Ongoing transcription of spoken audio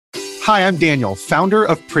Hi, I'm Daniel, founder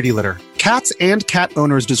of Pretty Litter. Cats and cat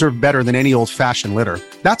owners deserve better than any old-fashioned litter.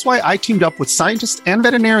 That's why I teamed up with scientists and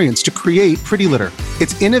veterinarians to create Pretty Litter.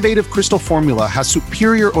 Its innovative crystal formula has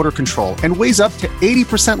superior odor control and weighs up to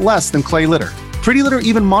 80% less than clay litter. Pretty Litter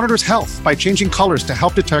even monitors health by changing colors to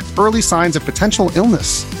help detect early signs of potential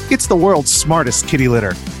illness. It's the world's smartest kitty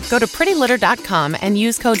litter. Go to prettylitter.com and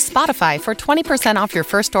use code SPOTIFY for 20% off your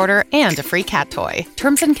first order and a free cat toy.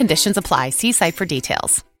 Terms and conditions apply. See site for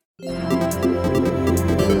details.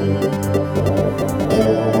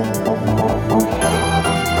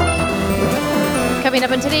 Coming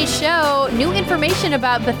up on today's show, new information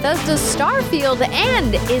about Bethesda's Starfield,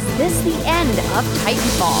 and is this the end of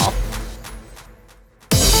Titanfall?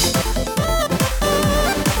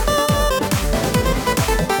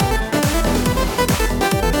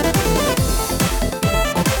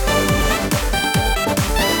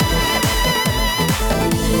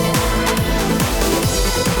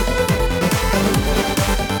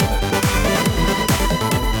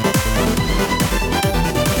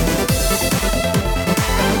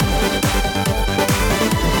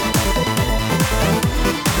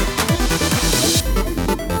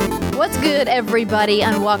 Good, everybody,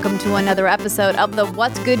 and welcome to another episode of the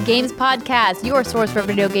What's Good Games podcast, your source for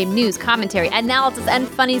video game news, commentary, analysis, and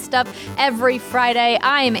funny stuff every Friday.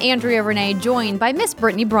 I am Andrea Renee, joined by Miss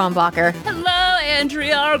Brittany Brombacher. Hello,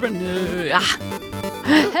 Andrea Renee.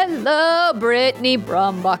 Hello, Brittany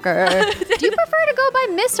Brombacher. Do you prefer to go by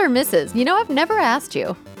Miss or Mrs.? You know, I've never asked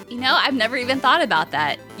you. You know, I've never even thought about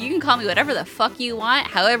that. You can call me whatever the fuck you want,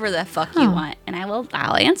 however the fuck you want, and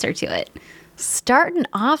I'll answer to it. Starting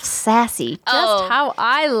off sassy, just how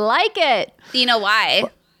I like it. You know why?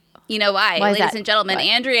 Why ladies and gentlemen, what?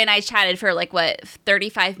 Andrea and I chatted for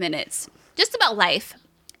 35 minutes just about life.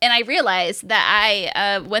 And I realized that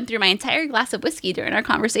I went through my entire glass of whiskey during our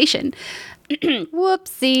conversation.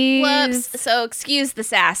 Whoopsies. Whoops. So excuse the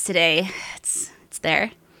sass today. It's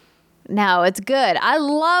there. No, it's good. I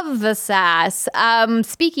love the sass.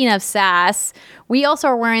 Speaking of sass, we also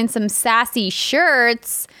are wearing some sassy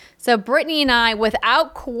shirts. So Brittany and I,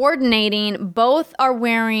 without coordinating, both are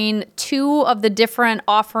wearing two of the different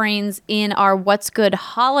offerings in our What's Good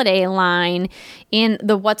holiday line in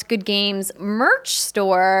the What's Good Games merch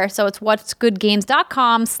store. So it's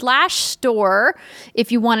whatsgoodgames.com/store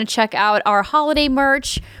if you want to check out our holiday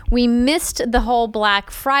merch. We missed the whole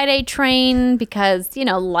Black Friday train because,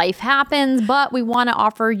 life happens, but we want to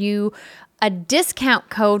offer you a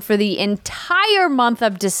discount code for the entire month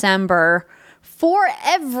of December for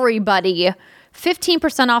everybody.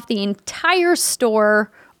 15% off the entire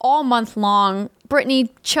store all month long.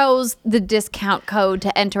 Brittany chose the discount code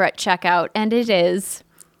to enter at checkout, and it is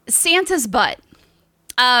Santa's butt.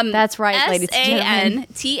 That's right, ladies and gentlemen.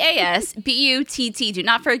 SANTASBUTT. Do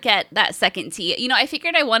not forget that second T. I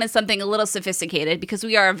figured I wanted something a little sophisticated because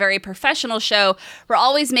we are a very professional show. We're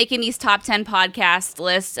always making these top 10 podcast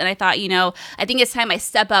lists, and I thought, I think it's time I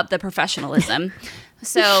step up the professionalism.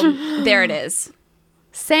 So there it is.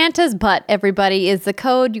 Santa's butt, everybody, is the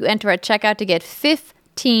code you enter at checkout to get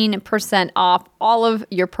 15% off all of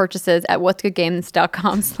your purchases at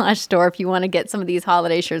whatsgoodgames.com/store if you want to get some of these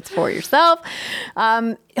holiday shirts for yourself.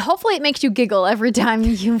 Hopefully it makes you giggle every time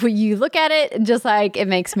you look at it, just like it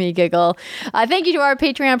makes me giggle. Thank you to our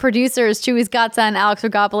Patreon producers, Chewy Scottson, Alex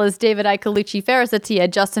Rogopoulos, David Icolucci, Ferris Atia,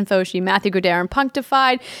 Justin Foshi, Matthew Godard, and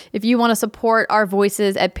Punctified. If you want to support our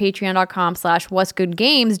voices at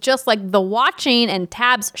patreon.com/whatsgoodgames, just like the watching and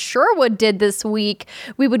Tabs Sherwood did this week,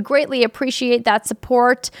 we would greatly appreciate that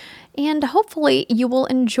support. And hopefully you will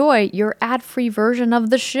enjoy your ad-free version of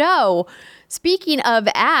the show. Speaking of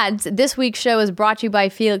ads, this week's show is brought to you by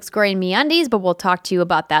Felix Gray and MeUndies, but we'll talk to you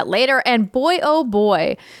about that later. And boy, oh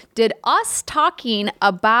boy, did us talking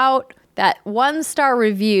about that 1-star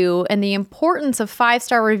review and the importance of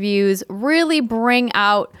 5-star reviews really bring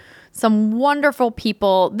out some wonderful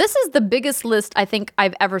people. This is the biggest list I think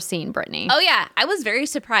I've ever seen, Brittany. Oh, yeah. I was very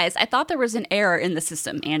surprised. I thought there was an error in the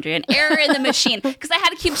system, Andrea, an error in the machine, because I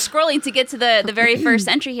had to keep scrolling to get to the very first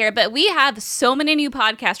entry here. But we have so many new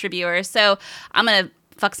podcast reviewers, so I'm going to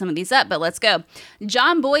fuck some of these up, but let's go.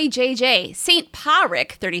 John Boy JJ, St.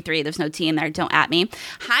 Patrick 33, there's no T in there, don't at me.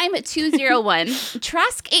 Heim 201,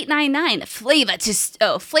 Trask 899, Flava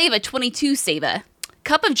 22 Sava,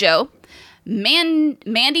 Cup of Joe,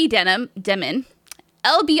 Mandy Demon,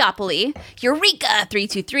 El Biopoli, Eureka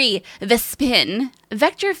 323, Vespin,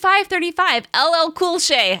 Vector 535, LL Cool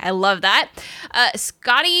Shay, I love that.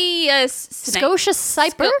 Scotty Scotia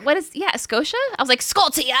Cyper? Scotia? I was like,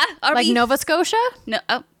 Scotia. Like Nova Scotia? No,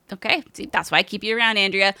 oh, okay. See, that's why I keep you around,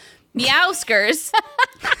 Andrea. Meowskers.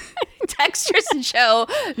 Textures Joe,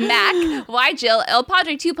 Mac, Y Jill, El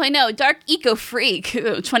Padre 2.0, Dark Eco Freak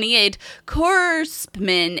 28,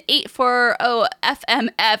 Corspman 840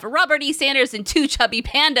 FMF, Robert E. Sanders, and 2 Chubby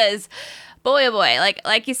Pandas. Boy, oh boy,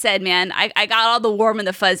 like you said, man, I got all the warm and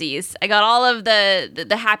the fuzzies. I got all of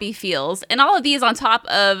the happy feels, and all of these on top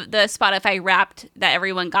of the Spotify Wrapped that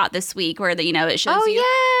everyone got this week, where it shows you.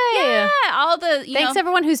 Yeah, all the thanks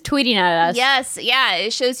everyone who's tweeting at us. Yes, yeah,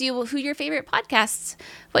 it shows you who your favorite podcasts,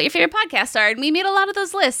 what your favorite podcasts are, and we made a lot of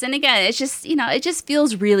those lists. And again, it's just it just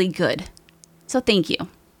feels really good. So thank you.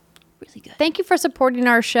 Really good. Thank you for supporting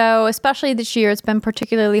our show, especially this year. It's been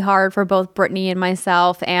particularly hard for both Brittany and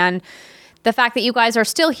myself, and the fact that you guys are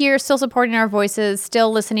still here, still supporting our voices,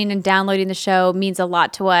 still listening and downloading the show means a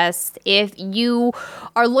lot to us. If you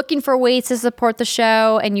are looking for ways to support the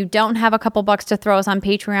show and you don't have a couple bucks to throw us on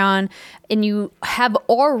Patreon and you have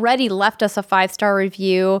already left us a 5-star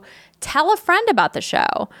review, tell a friend about the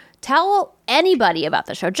show. Tell anybody about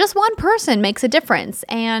the show. Just one person makes a difference.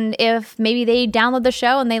 And if maybe they download the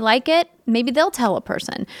show and they like it, maybe they'll tell a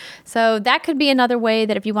person. So that could be another way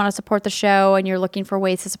that if you want to support the show and you're looking for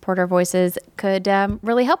ways to support our voices, could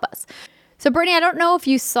really help us. So, Brittany, I don't know if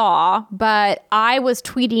you saw, but I was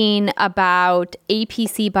tweeting about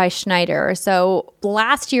APC by Schneider. So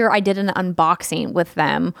last year I did an unboxing with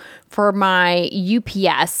them for my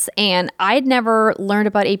UPS, and I'd never learned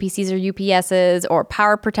about APCs or UPSs or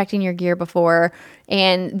power protecting your gear before.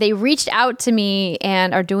 And they reached out to me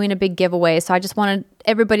and are doing a big giveaway. So I just wanted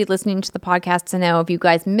everybody listening to the podcast to know, if you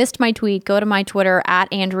guys missed my tweet, go to my Twitter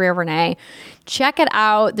at Andrea Renee. Check it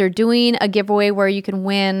out. They're doing a giveaway where you can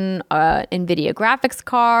win an NVIDIA graphics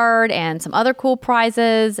card and some other cool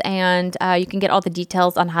prizes. And you can get all the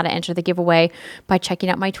details on how to enter the giveaway by checking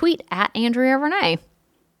out my tweet at Andrea Renee.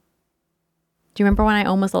 Do you remember when I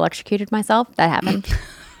almost electrocuted myself? That happened.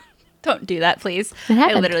 Don't do that, please. It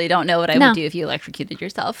happened. I literally don't know what I would do if you electrocuted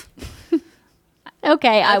yourself.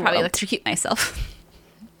 Okay, I'd probably electrocute myself.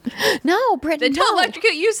 No, Brittany, then don't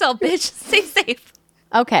electrocute yourself, bitch. Stay safe.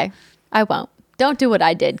 Okay, I won't. Don't do what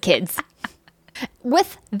I did, kids.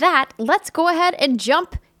 With that, let's go ahead and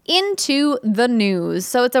jump into the news.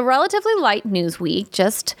 So it's a relatively light news week,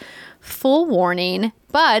 just full warning.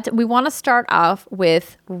 But we want to start off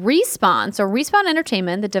with Respawn. So Respawn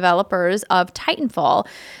Entertainment, the developers of Titanfall,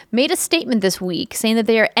 made a statement this week saying that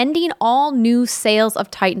they are ending all new sales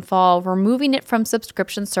of Titanfall, removing it from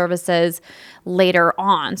subscription services later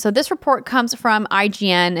on. So this report comes from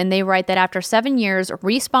IGN, and they write that after 7 years,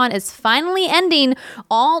 Respawn is finally ending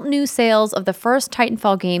all new sales of the first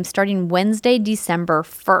Titanfall game starting Wednesday, December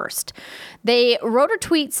 1st. They wrote a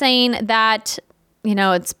tweet saying that,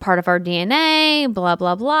 it's part of our DNA, blah,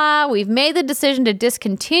 blah, blah. We've made the decision to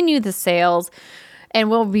discontinue the sales, and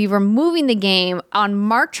we'll be removing the game on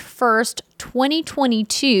March 1st,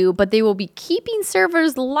 2022, but they will be keeping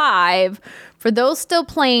servers live for those still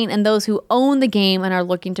playing and those who own the game and are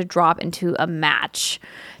looking to drop into a match.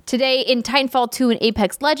 Today in Titanfall 2 and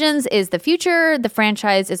Apex Legends is the future. The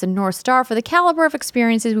franchise is a North Star for the caliber of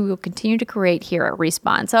experiences we will continue to create here at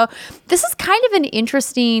Respawn. So this is kind of an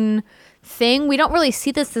interesting thing. We don't really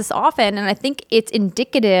see this often, and I think it's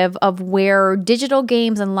indicative of where digital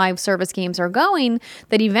games and live service games are going,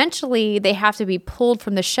 that eventually they have to be pulled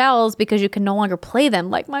from the shelves because you can no longer play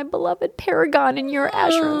them, like my beloved Paragon and your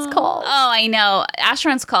Asheron's Call. Oh, I know.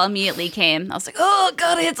 Asheron's Call immediately came. I was like, oh,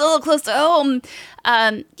 God, it's a little close to home.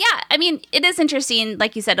 Yeah, I mean, it is interesting,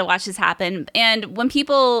 like you said, to watch this happen. And when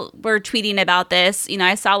people were tweeting about this,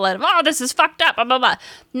 I saw a lot of, oh, this is fucked up, blah, blah, blah.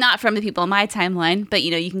 Not from the people in my timeline, but,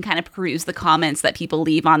 you can kind of peruse the comments that people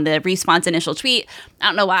leave on the Respawn's initial tweet. I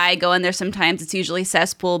don't know why I go in there sometimes. It's usually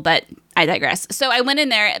cesspool, but I digress. So I went in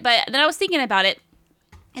there, but then I was thinking about it.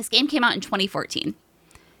 This game came out in 2014.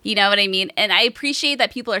 You know what I mean? And I appreciate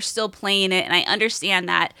that people are still playing it, and I understand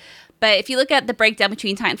that. But if you look at the breakdown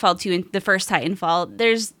between Titanfall 2 and the first Titanfall,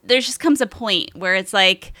 there just comes a point where it's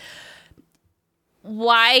like,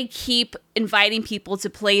 why keep inviting people to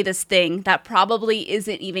play this thing that probably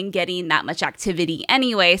isn't even getting that much activity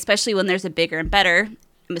anyway, especially when there's a bigger and better,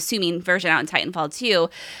 I'm assuming, version out in Titanfall 2.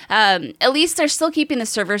 At least they're still keeping the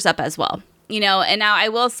servers up as well. And now I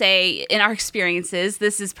will say, in our experiences,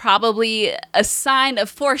 this is probably a sign of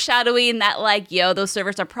foreshadowing that, those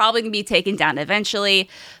servers are probably going to be taken down eventually,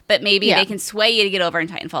 but maybe they can sway you to get over in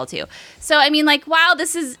Titanfall 2. So, I mean, wow,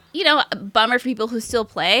 this is, a bummer for people who still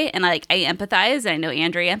play, and, I empathize, and I know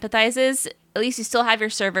Andrea empathizes. At least you still have your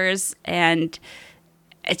servers, and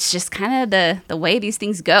it's just kind of the way these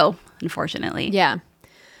things go, unfortunately. Yeah,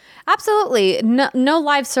 absolutely. No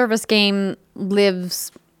live service game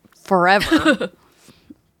lives forever.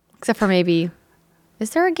 Except for maybe,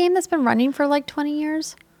 is there a game that's been running for 20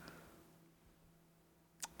 years?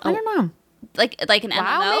 I don't know. Like an WoW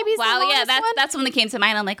MMO? maybe is the WoW, yeah, longest one? that's one that came to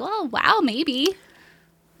mind. I'm like, oh, WoW, maybe.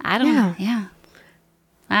 I don't know. Yeah.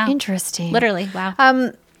 Wow. Interesting. Literally, wow.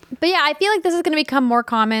 But yeah, I feel like this is going to become more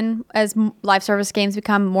common as live service games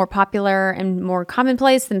become more popular and more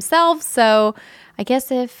commonplace themselves. So I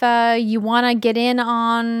guess if you want to get in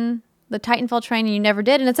on the Titanfall train and you never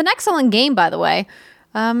did, and it's an excellent game, by the way,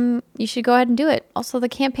 you should go ahead and do it. Also, the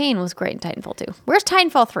campaign was great in Titanfall 2. Where's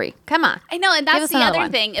Titanfall 3? Come on. I know, and Give that's us the another other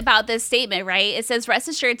one. thing about this statement, right? It says, rest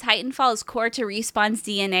assured, Titanfall is core to Respawn's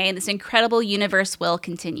DNA, and this incredible universe will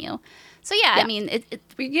continue. So yeah. I mean,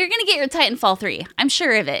 you're going to get your Titanfall 3. I'm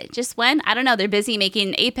sure of it. Just when? I don't know. They're busy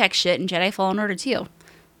making Apex shit and Jedi Fallen Order 2.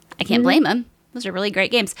 I can't blame them. Those are really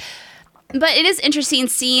great games. But it is interesting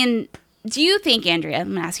seeing... Do you think, Andrea, I'm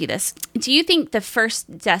going to ask you this. Do you think the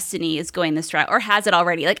first Destiny is going this route, or has it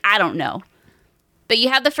already? Like, I don't know. But you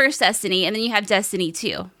have the first Destiny, and then you have Destiny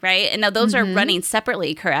 2, right? And now those are running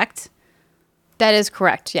separately, correct? That is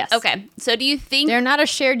correct, yes. Okay. So do you think... They're not a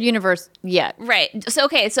shared universe yet. Right. So,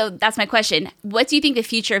 okay, so that's my question. What do you think the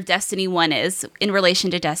future of Destiny 1 is in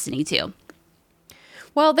relation to Destiny 2?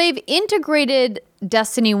 Well, they've integrated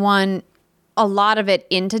Destiny 1, a lot of it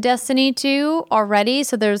into Destiny 2 already.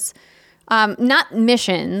 So there's not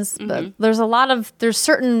missions, but there's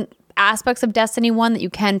certain aspects of Destiny 1 that you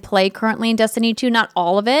can play currently in Destiny 2, not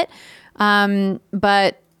all of it.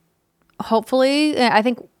 But hopefully, I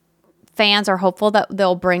think fans are hopeful that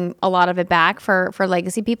they'll bring a lot of it back for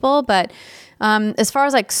legacy people. But as far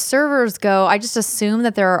as like servers go, I just assume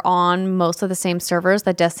that they're on most of the same servers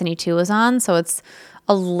that Destiny 2 is on. So it's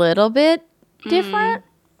a little bit different.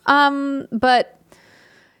 But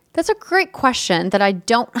that's a great question that I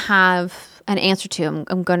don't have an answer to.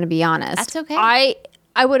 I'm going to be honest. That's okay.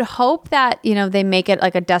 I would hope that, they make it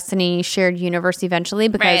like a Destiny shared universe eventually,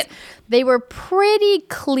 because they were pretty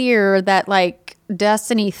clear that like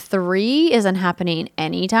Destiny 3 isn't happening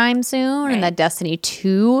anytime soon, and that Destiny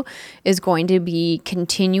 2 is going to be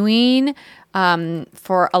continuing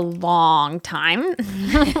for a long time.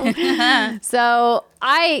 So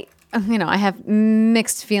I have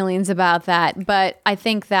mixed feelings about that, but I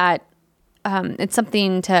think that it's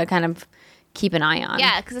something to kind of keep an eye on.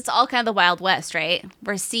 Yeah, because it's all kind of the Wild West, right?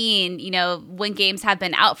 We're seeing, when games have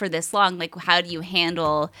been out for this long, like how do you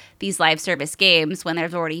handle these live service games when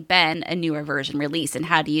there's already been a newer version released, and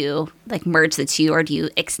how do you like merge the two, or do you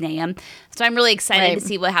ixnay them? So I'm really excited to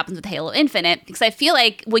see what happens with Halo Infinite, because I feel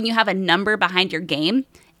like when you have a number behind your game,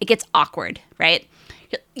 it gets awkward, right?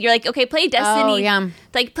 You're like, okay, play Destiny. Oh, yeah.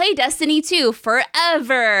 Like, play Destiny 2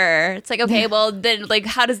 forever. It's like, okay, well, then, like,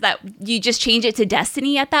 how does that... You just change it to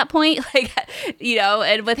Destiny at that point? Like,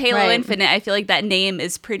 and with Halo Infinite, I feel like that name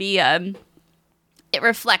is pretty... it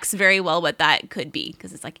reflects very well what that could be,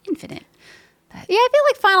 because it's, like, infinite. Yeah, I feel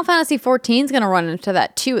like Final Fantasy 14 is going to run into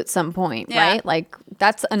that, too, at some point, right? Like,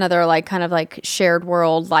 that's another, like, kind of, like, shared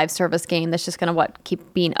world live service game that's just going to,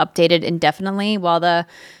 keep being updated indefinitely while the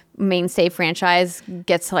mainstay franchise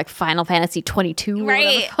gets to like Final Fantasy 22,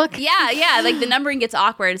 right? Yeah, like the numbering gets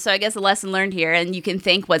awkward. So I guess the lesson learned here, and you can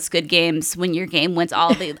think what's good games when your game wins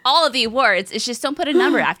all of the awards. It's just don't put a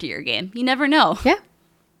number after your game. You never know. Yeah,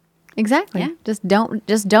 exactly. Yeah. Just don't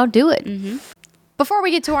do it. Mm-hmm. Before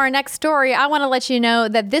we get to our next story, I want to let you know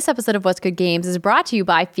that this episode of What's Good Games is brought to you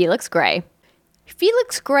by Felix Gray.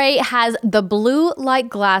 Felix Gray has the blue light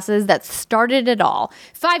glasses that started it all.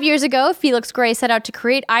 5 years ago, Felix Gray set out to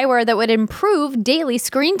create eyewear that would improve daily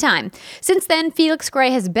screen time. Since then, Felix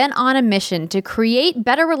Gray has been on a mission to create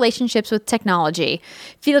better relationships with technology.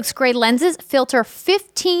 Felix Gray lenses filter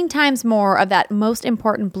 15 times more of that most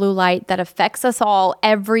important blue light that affects us all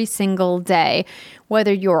every single day.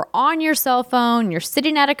 Whether you're on your cell phone, you're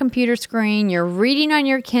sitting at a computer screen, you're reading on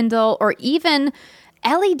your Kindle, or even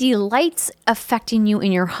LED lights affecting you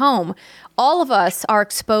in your home. All of us are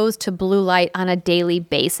exposed to blue light on a daily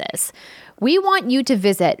basis. We want you to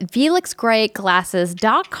visit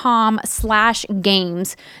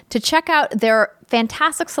felixgrayglasses.com/games to check out their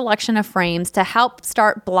fantastic selection of frames to help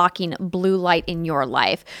start blocking blue light in your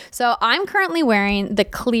life. So I'm currently wearing the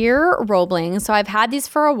clear Roebling. So I've had these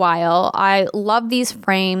for a while. I love these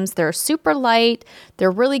frames. They're super light.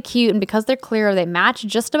 They're really cute. And because they're clear, they match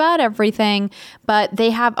just about everything. But they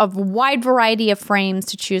have a wide variety of frames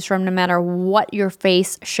to choose from no matter what your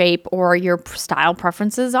face shape or your style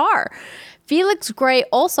preferences are. Felix Gray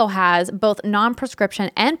also has both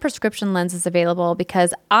non-prescription and prescription lenses available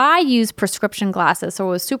because I use prescription glasses, so it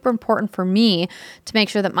was super important for me to make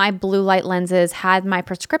sure that my blue light lenses had my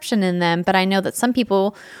prescription in them. But I know that some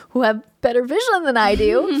people who have better vision than I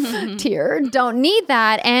do. Tier, don't need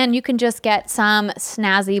that. And you can just get some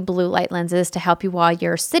snazzy blue light lenses to help you while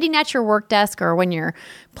you're sitting at your work desk or when you're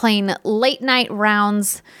playing late night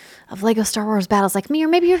rounds of Lego Star Wars battles like me, or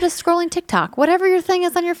maybe you're just scrolling TikTok. Whatever your thing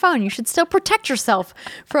is on your phone, you should still protect yourself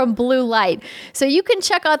from blue light. So you can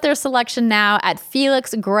check out their selection now at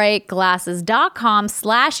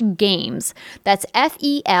felixgrayglasses.com/games. That's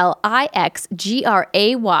FELIXGRAY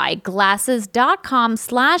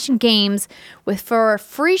glasses.com/games for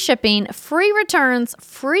free shipping, free returns,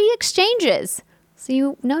 free exchanges. So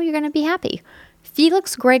you know you're going to be happy.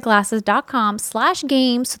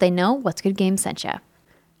 felixgrayglasses.com/games so they know What's Good Games sent you.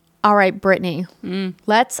 All right, Brittany,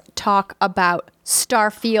 let's talk about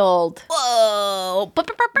Starfield. Whoa.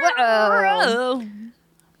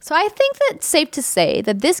 So I think that it's safe to say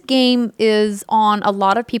that this game is on a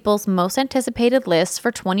lot of people's most anticipated lists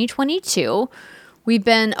for 2022. We've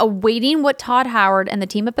been awaiting what Todd Howard and the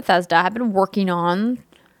team at Bethesda have been working on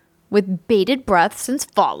with bated breath since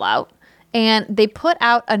Fallout. And they put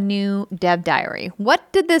out a new dev diary. What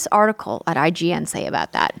did this article at IGN say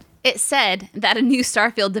about that? It said that a new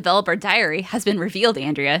Starfield developer diary has been revealed,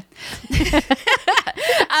 Andrea.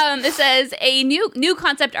 It says a new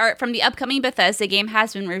concept art from the upcoming Bethesda game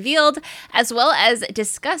has been revealed, as well as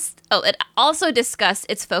discussed. Oh, it also discussed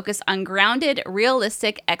its focus on grounded,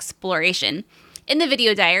 realistic exploration. In the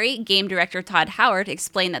video diary, game director Todd Howard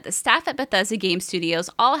explained that the staff at Bethesda Game Studios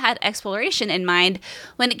all had exploration in mind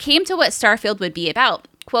when it came to what Starfield would be about.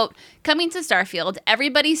 Quote, coming to Starfield,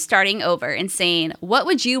 everybody's starting over and saying, what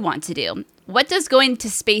would you want to do? What does going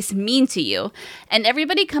to space mean to you? And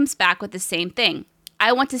everybody comes back with the same thing.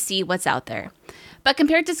 I want to see what's out there. But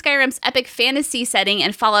compared to Skyrim's epic fantasy setting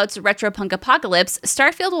and Fallout's retro-punk apocalypse,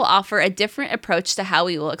 Starfield will offer a different approach to how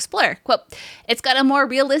we will explore. Quote, it's got a more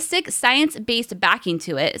realistic, science-based backing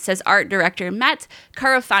to it, says art director Matt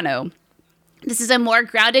Carafano. This is a more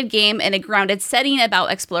grounded game in a grounded setting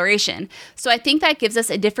about exploration, so I think that gives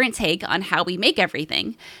us a different take on how we make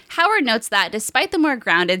everything. Howard notes that despite the more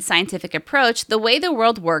grounded scientific approach, the way the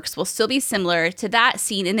world works will still be similar to that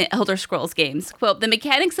seen in the Elder Scrolls games. Quote, the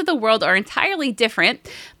mechanics of the world are entirely different,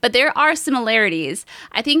 but there are similarities.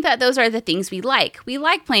 I think that those are the things we like. We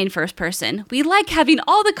like playing first person. We like having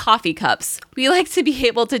all the coffee cups. We like to be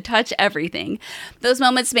able to touch everything. Those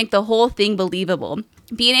moments make the whole thing believable.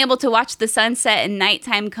 Being able to watch the sunset and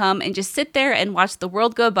nighttime come and just sit there and watch the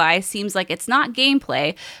world go by seems like it's not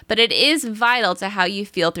gameplay, but it is vital to how you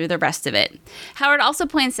feel through the rest of it. Howard also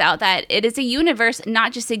points out that it is a universe,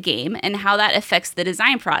 not just a game, and how that affects the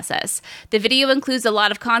design process. The video includes a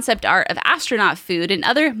lot of concept art of astronaut food and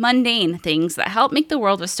other mundane things that help make the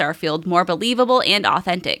world of Starfield more believable and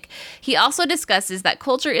authentic. He also discusses that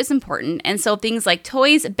culture is important, and so things like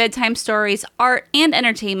toys, bedtime stories, art, and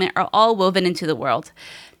entertainment are all woven into the world.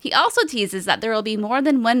 He also teases that there will be more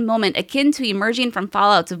than one moment akin to emerging from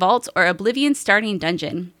Fallout's vault or Oblivion's starting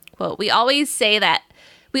dungeon. Quote, we always have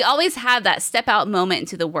that step-out moment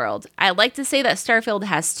into the world. I like to say that Starfield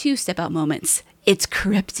has two step-out moments. It's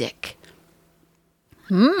cryptic.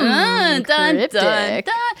 Dun, dun, dun.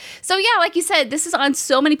 So yeah, like you said, this is on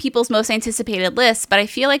so many people's most anticipated lists, but I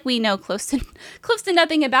feel like we know close to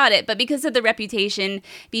nothing about it. But because of the reputation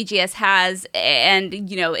BGS has, and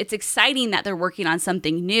you know, it's exciting that they're working on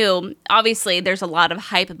something new. Obviously, there's a lot of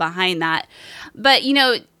hype behind that. But you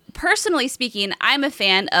know, personally speaking, I'm a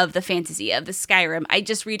fan of the fantasy of the Skyrim. I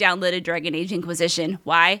just re-downloaded Dragon Age Inquisition.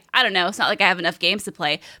 Why? I don't know. It's not like I have enough games to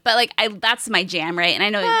play, but like that's my jam, right? And I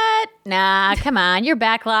know. What? Nah, come on. Your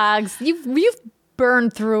backlogs. You've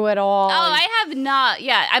burned through it all. Oh, I have not.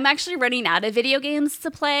 Yeah, I'm actually running out of video games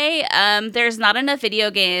to play. There's not enough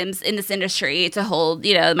video games in this industry to hold,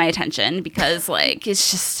 you know, my attention because like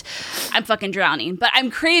it's just I'm fucking drowning. But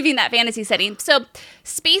I'm craving that fantasy setting. So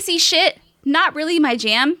spacey shit. Not really my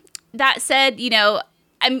jam. That said, you know,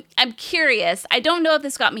 I'm curious. I don't know if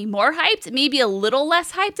this got me more hyped, maybe a little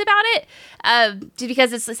less hyped about it, just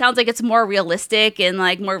because it sounds like it's more realistic and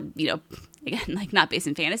like more, you know, again, like not based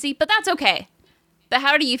in fantasy, but that's okay. But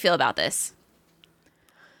how do you feel about this?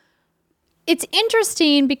 It's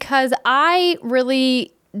interesting because I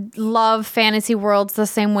really love fantasy worlds the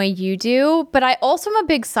same way you do, but I also am a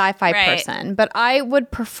big sci-fi person, but I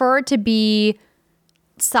would prefer to be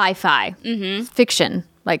sci-fi fiction.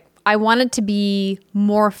 Like I want it to be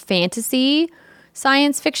more fantasy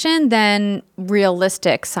science fiction than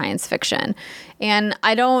realistic science fiction. And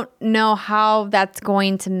I don't know how that's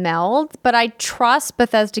going to meld, but I trust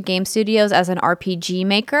Bethesda Game Studios as an RPG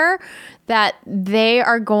maker that they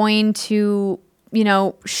are going to, you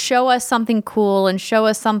know, show us something cool and show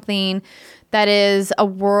us something that is a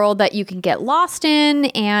world that you can get lost in.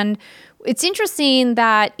 And it's interesting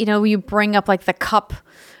that, you bring up like the cup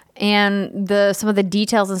and some of the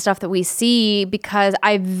details and stuff that we see, because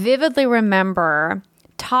I vividly remember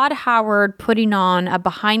Todd Howard putting on a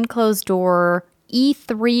behind closed door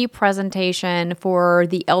E3 presentation for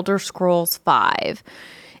the Elder Scrolls V.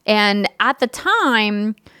 And at the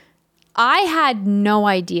time, I had no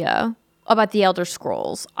idea about the Elder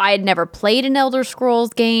Scrolls. I had never played an Elder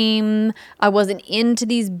Scrolls game. I wasn't into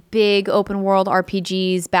these big open world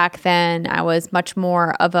RPGs back then. I was much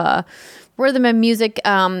more of a rhythm and music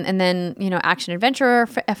and then, action adventure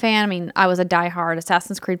fan. I mean, I was a diehard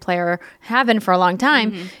Assassin's Creed player, have been for a long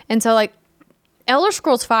time. Mm-hmm. And so like Elder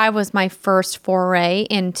Scrolls V was my first foray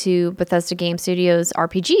into Bethesda Game Studios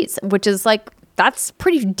RPGs, which is like, that's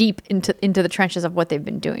pretty deep into the trenches of what they've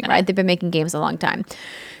been doing, right? They've been making games a long time.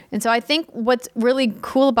 And so I think what's really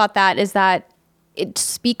cool about that is that it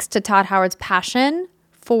speaks to Todd Howard's passion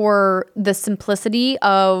for the simplicity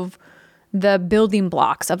of the building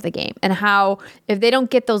blocks of the game, and how if they don't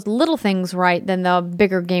get those little things right, then the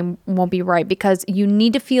bigger game won't be right, because you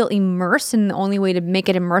need to feel immersed, and the only way to make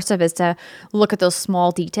it immersive is to look at those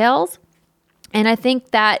small details. And I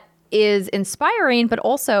think that is inspiring, but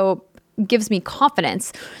also gives me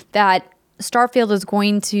confidence that Starfield is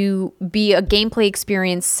going to be a gameplay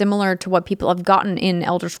experience similar to what people have gotten in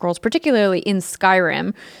Elder Scrolls, particularly in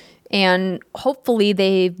Skyrim. And hopefully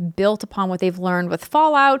they've built upon what they've learned with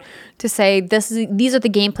Fallout to say these are the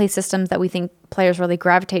gameplay systems that we think players really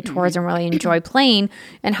gravitate towards and really enjoy playing,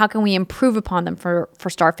 and how can we improve upon them for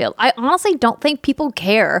Starfield. I honestly don't think people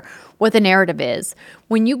care what the narrative is.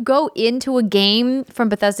 When you go into a game from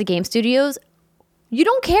Bethesda Game Studios, you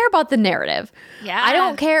don't care about the narrative. Yeah. I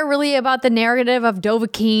don't care really about the narrative of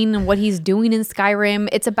Dovahkiin and what he's doing in Skyrim.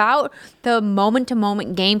 It's about the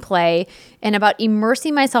moment-to-moment gameplay and about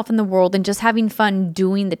immersing myself in the world and just having fun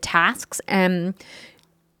doing the tasks and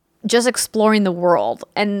just exploring the world.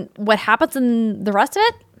 And what happens in the rest of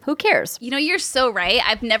it, who cares? You're so right.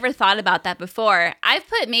 I've never thought about that before. I've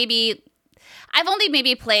only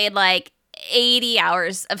maybe played like 80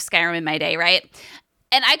 hours of Skyrim in my day, right?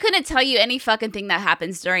 And I couldn't tell you any fucking thing that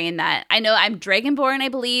happens during that. I know I'm Dragonborn, I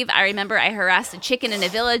believe. I remember I harassed a chicken in a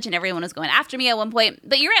village and everyone was going after me at one point.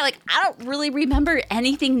 But you're right, like, I don't really remember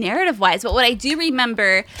anything narrative-wise. But what I do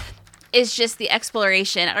remember is just the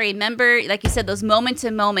exploration. I remember, like you said, those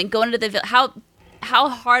moment-to-moment, going to the village, how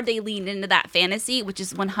hard they leaned into that fantasy, which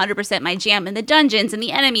is 100% my jam, and the dungeons and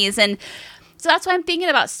the enemies. And so that's why I'm thinking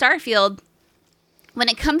about Starfield. When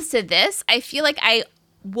it comes to this, I feel like I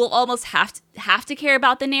will almost have to care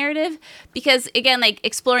about the narrative, because again, like,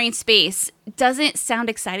 exploring space doesn't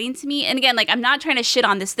sound exciting to me. And again, like, I'm not trying to shit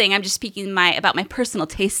on this thing. I'm just speaking about my personal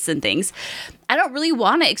tastes and things. I don't really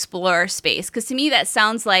want to explore space, because to me that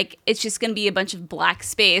sounds like it's just going to be a bunch of black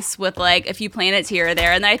space with like a few planets here or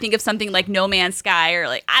there. And then I think of something like No Man's Sky, or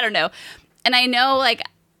like, I don't know. And I know, like,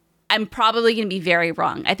 I'm probably going to be very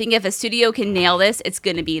wrong. I think if a studio can nail this, it's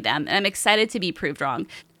going to be them. And I'm excited to be proved wrong.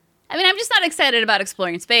 I mean, I'm just not excited about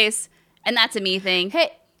exploring space, and that's a me thing.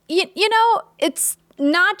 Hey, it's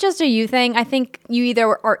not just a you thing. I think you either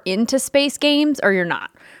are into space games or you're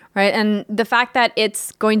not, right? And the fact that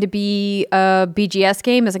it's going to be a BGS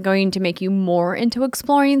game isn't going to make you more into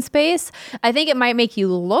exploring space. I think it might make you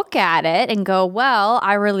look at it and go, well,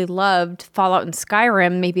 I really loved Fallout and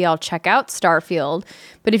Skyrim. Maybe I'll check out Starfield.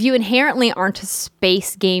 But if you inherently aren't a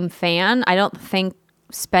space game fan, I don't think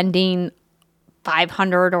spending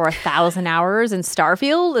 500 or 1,000 hours in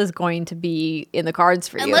Starfield is going to be in the cards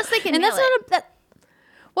for you. Unless they can nail it.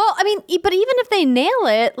 Well, I mean, but even if they nail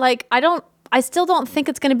it, like, I still don't think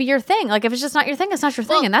it's going to be your thing. Like, if it's just not your thing, it's not your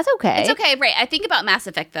thing, and that's okay. It's okay, right? I think about Mass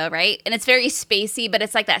Effect, though, right? And it's very spacey, but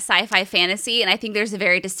it's like that sci-fi fantasy, and I think there's a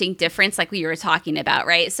very distinct difference, like we were talking about,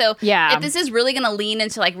 right? So yeah, if this is really going to lean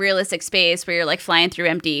into like realistic space, where you're like flying through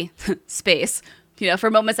empty space,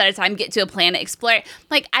 for moments at a time, get to a planet, explore it.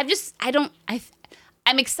 Like,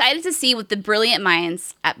 I'm excited to see what the brilliant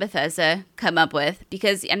minds at Bethesda come up with,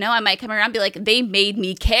 because I know I might come around and be like, they made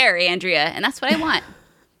me care, Andrea, and that's what I want.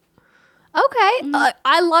 Okay.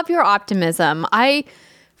 I love your optimism. I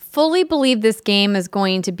fully believe this game is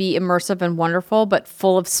going to be immersive and wonderful, but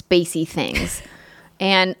full of spacey things.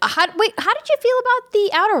 And how did you feel about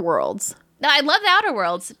the Outer Worlds? No, I love the Outer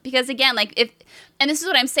Worlds, because again, like, and this is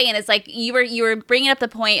what I'm saying, is like, you were bringing up the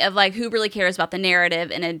point of like, who really cares about the narrative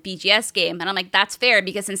in a BGS game? And I'm like, that's fair,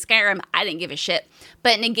 because in Skyrim, I didn't give a shit.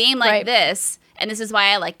 But in a game like this, and this is why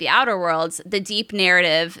I like the Outer Worlds, the deep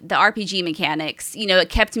narrative, the RPG mechanics, it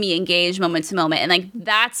kept me engaged moment to moment. And like,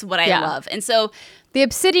 that's what I love. And so the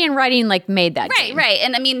Obsidian writing like made that game. Right.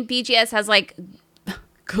 And I mean, BGS has like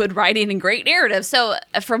good writing and great narrative. So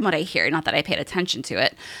from what I hear, not that I paid attention to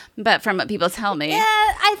it, but from what people tell me. Yeah,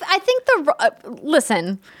 I think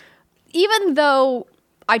listen, even though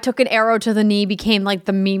I took an arrow to the knee became like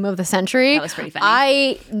the meme of the century. That was pretty funny.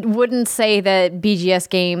 I wouldn't say that BGS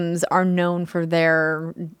games are known for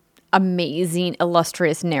their amazing,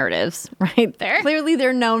 illustrious narratives, right? Clearly,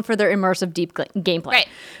 they're known for their immersive, deep gameplay,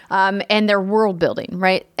 right? And their world building,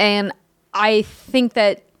 right? And I think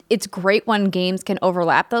that it's great when games can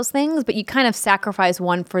overlap those things, but you kind of sacrifice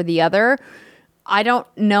one for the other. I don't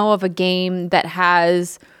know of a game that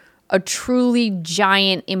has a truly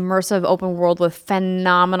giant, immersive open world with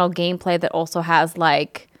phenomenal gameplay that also has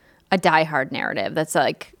like a Die Hard narrative that's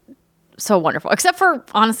like so wonderful, except for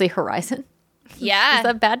honestly Horizon. Yeah. Is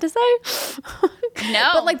that bad to say? No.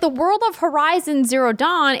 But like the world of Horizon Zero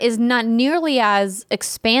Dawn is not nearly as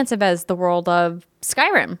expansive as the world of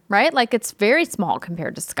Skyrim, right? Like it's very small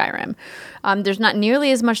compared to Skyrim. There's not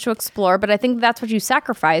nearly as much to explore, but I think that's what you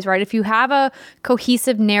sacrifice, right? If you have a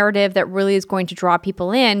cohesive narrative that really is going to draw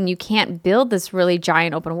people in, you can't build this really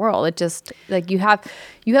giant open world. It just like you have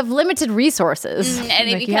limited resources,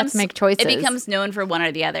 and like, you have to make choices. It becomes known for one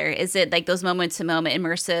or the other. Is it like those moment to moment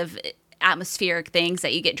immersive atmospheric things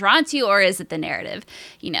that you get drawn to, or is it the narrative,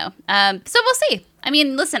 so we'll see. I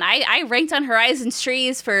mean, listen, I ranked on Horizon's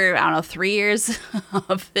trees for, I don't know, 3 years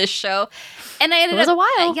of this show, and I ended up, a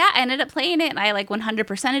while. Yeah, I ended up playing it, and I like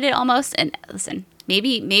 100%ed it almost. And listen,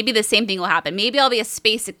 maybe the same thing will happen. Maybe I'll be a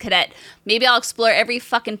space cadet. Maybe I'll explore every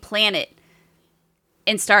fucking planet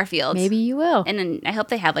in Starfield. Maybe you will. And then I hope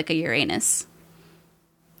they have like a Uranus.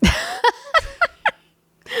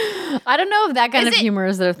 I don't know if that kind of humor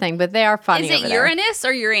is their thing, but they are funny. Is it Uranus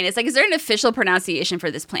or Uranus? Like, is there an official pronunciation for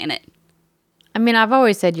this planet? I mean, I've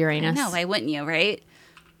always said Uranus. No, why wouldn't you, right?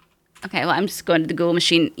 Okay, well, I'm just going to the Google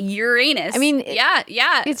machine. Uranus. I mean, yeah.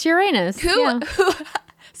 It's Uranus. Who?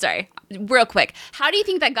 Sorry, real quick. How do you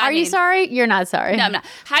think that got named? Are you sorry? You're not sorry. No, I'm not.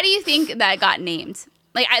 How do you think that got named?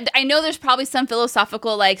 Like, I know there's probably some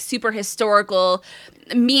philosophical, like, super historical,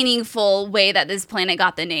 meaningful way that this planet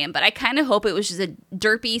got the name, but I kind of hope it was just a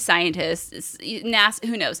derpy scientist, NASA,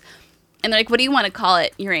 who knows? And they're like, what do you want to call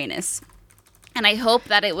it? Uranus. And I hope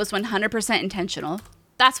that it was 100% intentional.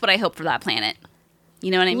 That's what I hope for that planet.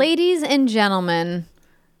 You know what I mean? Ladies and gentlemen,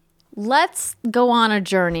 let's go on a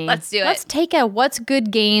journey. Let's do it. Let's take a What's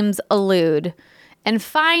Good Games allude and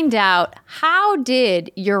find out, how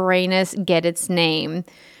did Uranus get its name?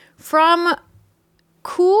 From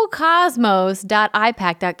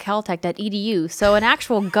coolcosmos.ipac.caltech.edu, so an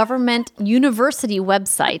actual government university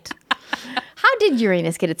website. How did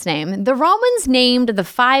Uranus get its name? The Romans named the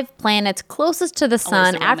 5 planets closest to the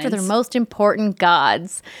sun after their most important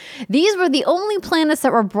gods. These were the only planets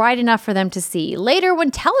that were bright enough for them to see. Later,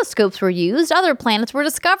 when telescopes were used, other planets were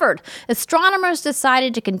discovered. Astronomers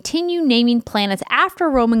decided to continue naming planets after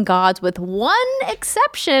Roman gods, with one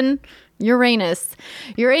exception: Uranus.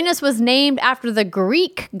 Uranus was named after the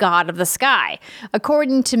Greek god of the sky.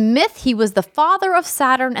 According to myth, he was the father of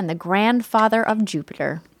Saturn and the grandfather of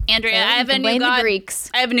Jupiter. Andrea, I have a new god. The Greeks.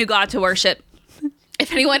 I have a new god to worship.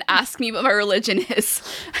 If anyone asks me what my religion is,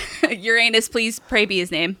 Uranus, please pray be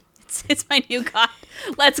his name. It's my new god.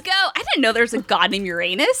 Let's go. I didn't know there's a god named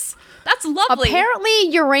Uranus. That's lovely. Apparently,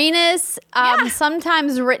 Uranus,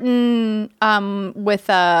 sometimes written with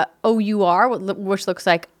a O-U-R, which looks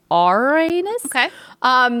like Uranus. Okay.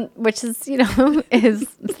 Which is, his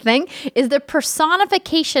thing, is the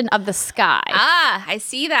personification of the sky. Ah, I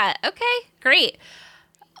see that. Okay, great.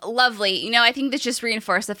 Lovely. I think this just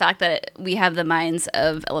reinforced the fact that we have the minds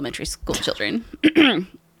of elementary school children.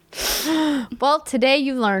 Well, today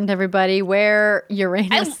you learned, everybody, where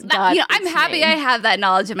Uranus got I'm happy name. I have that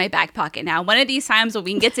knowledge in my back pocket now. One of these times when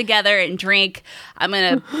we can get together and drink, I'm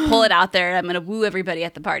going to pull it out there. I'm going to woo everybody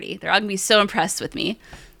at the party. They're all going to be so impressed with me.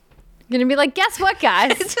 You're going to be like, guess what,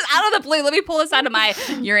 guys? It's just out of the blue. Let me pull this out of my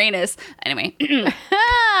Uranus. Anyway.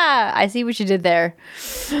 I see what you did there.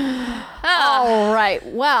 All right.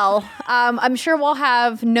 Well, I'm sure we'll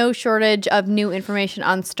have no shortage of new information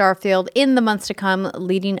on Starfield in the months to come,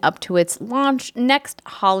 leading up to its launch next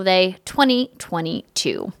holiday,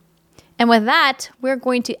 2022. And with that, we're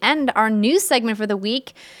going to end our news segment for the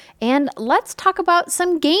week, and let's talk about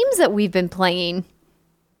some games that we've been playing.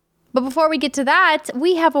 But before we get to that,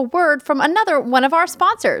 we have a word from another one of our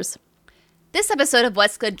sponsors. This episode of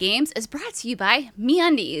What's Good Games is brought to you by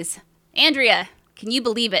MeUndies. Andrea, can you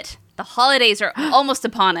believe it? The holidays are almost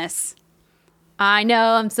upon us. I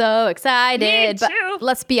know, I'm so excited. Me too. But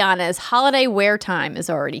let's be honest, holiday wear time is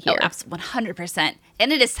already here. Oh, 100%.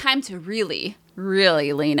 And it is time to really,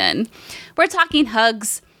 really lean in. We're talking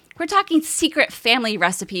hugs, We're talking secret family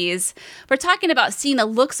recipes. We're talking about seeing the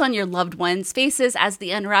looks on your loved ones' faces as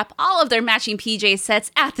they unwrap all of their matching PJ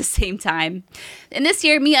sets at the same time. And this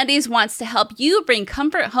year, MeUndies wants to help you bring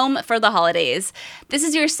comfort home for the holidays. This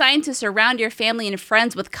is your sign to surround your family and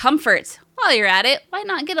friends with comfort. While you're at it, why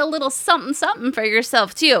not get a little something for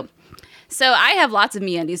yourself too? So I have lots of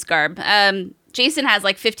MeUndies garb. Jason has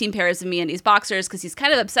like 15 pairs of MeUndies boxers because he's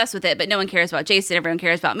kind of obsessed with it, but no one cares about Jason. Everyone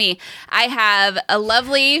cares about me. I have a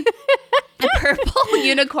lovely purple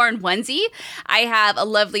unicorn onesie. I have a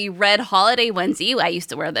lovely red holiday onesie. I used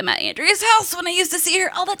to wear them at Andrea's house when I used to see her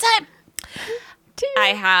all the time.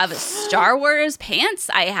 I have Star Wars pants.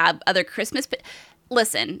 I have other Christmas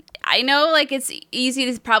Listen, I know like it's easy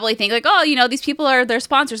to probably think like, oh, you know, these people are their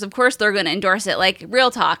sponsors. Of course, they're going to endorse it. Like, real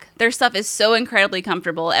talk. Their stuff is so incredibly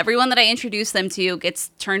comfortable. Everyone that I introduce them to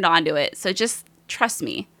gets turned on to it. So just trust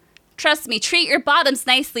me. Trust me. Treat your bottoms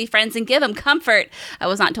nicely, friends, and give them comfort. I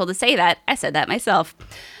was not told to say that. I said that myself.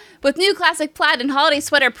 With new classic plaid and holiday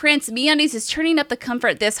sweater prints, MeUndies is turning up the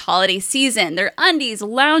comfort this holiday season. Their undies,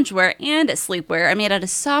 loungewear, and sleepwear are made out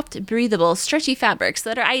of soft, breathable, stretchy fabrics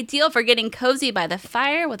that are ideal for getting cozy by the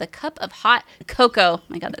fire with a cup of hot cocoa.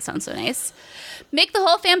 My God, that sounds so nice. Make the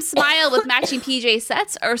whole fam smile with matching PJ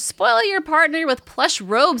sets or spoil your partner with plush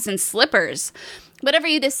robes and slippers. Whatever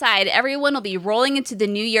you decide, everyone will be rolling into the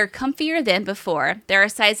new year comfier than before. There are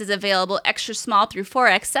sizes available extra small through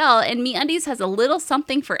 4XL, and MeUndies has a little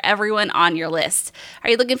something for everyone on your list.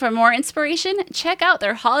 Are you looking for more inspiration? Check out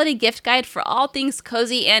their holiday gift guide for all things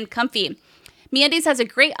cozy and comfy. MeUndies has a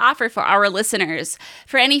great offer for our listeners.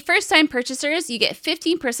 For any first-time purchasers, you get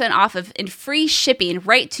 15% off and free shipping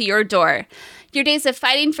right to your door. Your days of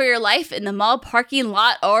fighting for your life in the mall parking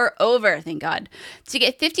lot are over, thank God. To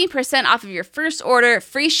get 15% off of your first order,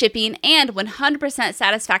 free shipping, and 100%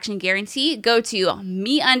 satisfaction guarantee, go to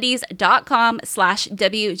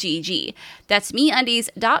MeUndies.com/WGG. That's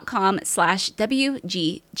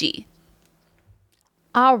MeUndies.com/WGG.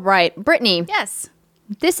 All right, Brittany. Yes.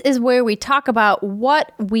 This is where we talk about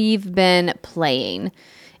what we've been playing.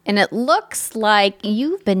 And it looks like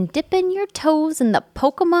you've been dipping your toes in the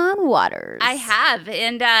Pokemon waters. I have.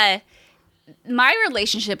 And my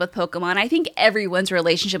relationship with Pokemon, I think everyone's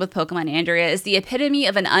relationship with Pokemon, Andrea, is the epitome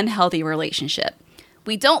of an unhealthy relationship.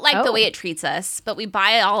 We don't like the way it treats us, but we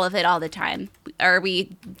buy all of it all the time. So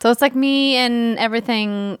it's like me and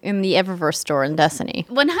everything in the Eververse store in Destiny.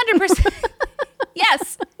 100%.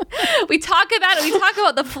 Yes. We talk about it. We talk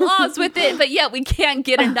about the flaws with it, but yet we can't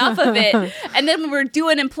get enough of it. And then when we're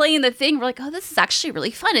doing and playing the thing, we're like, oh, this is actually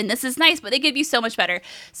really fun and this is nice, but they could be so much better.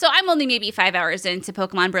 So I'm only maybe 5 hours into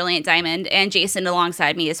Pokemon Brilliant Diamond, and Jason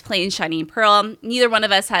alongside me is playing Shining Pearl. Neither one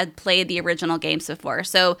of us had played the original games before.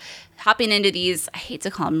 So hopping into these, I hate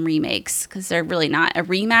to call them remakes because they're really not. A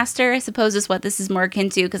remaster, I suppose, is what this is more akin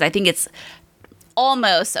to, because I think it's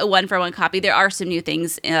almost a one-for-one copy. There are some new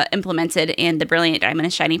things implemented in the Brilliant Diamond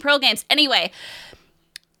and Shining Pearl games. Anyway,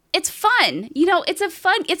 it's fun. You know, it's the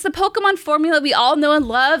Pokemon formula we all know and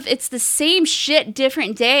love. It's the same shit,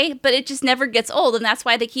 different day, but it just never gets old. And that's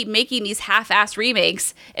why they keep making these half-assed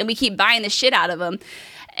remakes and we keep buying the shit out of them.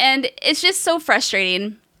 And it's just so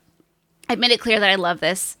frustrating. I've made it clear that I love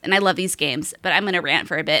this and I love these games, but I'm going to rant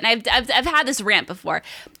for a bit. And I've had this rant before.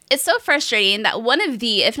 It's so frustrating that one of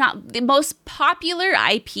the, if not the most popular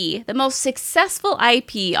IP, the most successful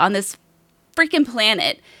IP on this freaking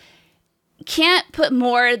planet, can't put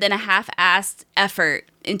more than a half-assed effort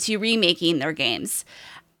into remaking their games.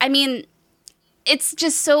 I mean, it's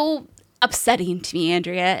just so upsetting to me,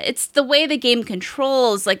 Andrea. It's the way the game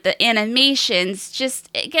controls, like the animations. Just,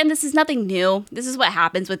 again, this is nothing new. This is what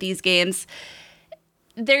happens with these games.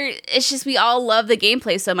 It's just we all love the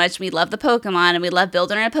gameplay so much. We love the Pokemon, and we love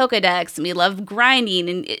building our Pokedex, and we love grinding.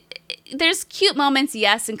 And there's cute moments,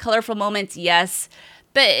 yes, and colorful moments, yes.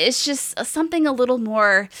 But it's just something a little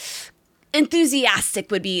more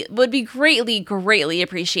enthusiastic would be greatly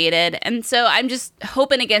appreciated. And so I'm just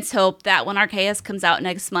hoping against hope that when Arceus comes out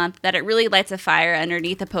next month, that it really lights a fire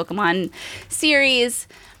underneath the Pokemon series.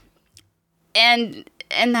 And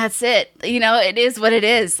that's it. You know, it is what it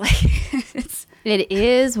is. Like, it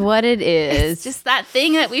is what it is. It's just that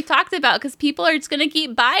thing that we've talked about, because people are just going to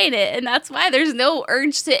keep buying it. And that's why there's no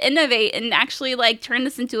urge to innovate and actually like turn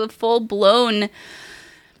this into a full-blown.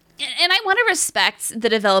 And I want to respect the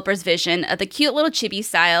developer's vision of the cute little chibi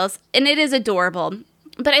styles, and it is adorable.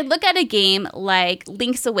 But I look at a game like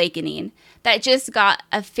Link's Awakening that just got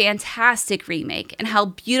a fantastic remake, and how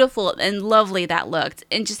beautiful and lovely that looked,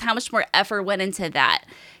 and just how much more effort went into that.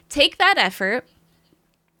 Take that effort,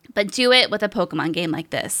 but do it with a Pokemon game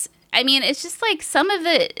like this. I mean, it's just like some of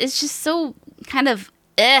it is just so kind of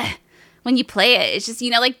when you play it. It's just,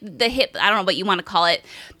 like the hip, I don't know what you want to call it,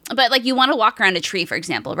 but like you want to walk around a tree, for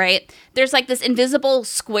example, right? There's like this invisible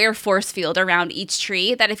square force field around each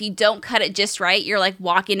tree that if you don't cut it just right, you're like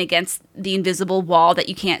walking against the invisible wall that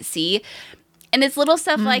you can't see. And it's little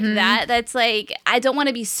stuff like that that's like, I don't want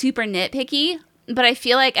to be super nitpicky, but I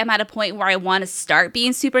feel like I'm at a point where I want to start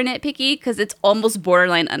being super nitpicky because it's almost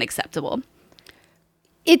borderline unacceptable.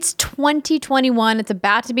 It's 2021. It's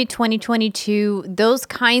about to be 2022. Those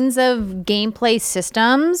kinds of gameplay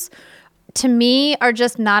systems, to me, are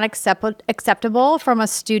just not acceptable from a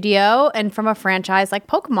studio and from a franchise like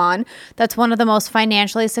Pokemon. That's one of the most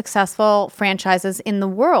financially successful franchises in the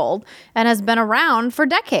world and has been around for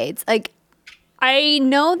decades. Like, I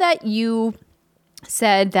know that you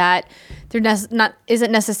said that there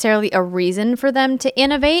isn't necessarily a reason for them to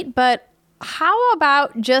innovate, but how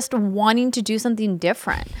about just wanting to do something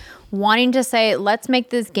different? Wanting to say, let's make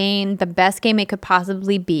this game the best game it could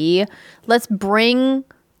possibly be. Let's bring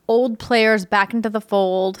old players back into the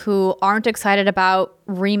fold who aren't excited about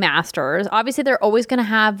remasters. Obviously, they're always going to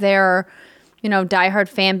have their, diehard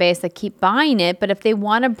fan base that keep buying it. But if they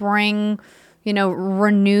want to bring,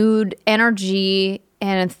 renewed energy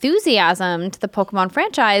and enthusiasm to the Pokemon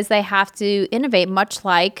franchise, they have to innovate, much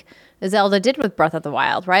like Zelda did with Breath of the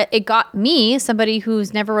Wild, right? It got me, somebody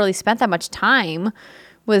who's never really spent that much time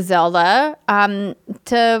with Zelda,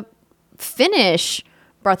 to finish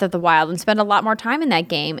Breath of the Wild and spend a lot more time in that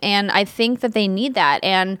game. And I think that they need that.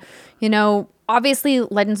 And, obviously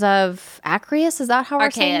Legends of Arceus, is that how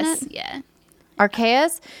we're saying it? Yeah.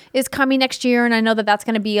 Arceus is coming next year, and I know that that's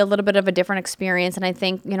going to be a little bit of a different experience. And I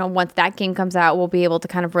think, once that game comes out, we'll be able to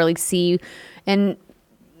kind of really see and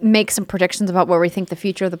make some predictions about where we think the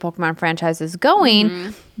future of the Pokemon franchise is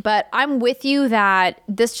going. But I'm with you that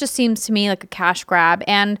this just seems to me like a cash grab.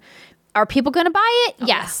 And are people going to buy it?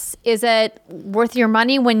 Yes. Is it worth your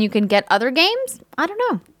money when you can get other games? I don't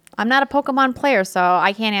know. I'm not a Pokemon player, so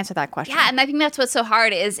I can't answer that question. Yeah, and I think that's what's so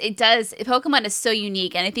hard is Pokemon is so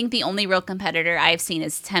unique, and I think the only real competitor I've seen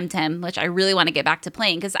is Temtem, which I really want to get back to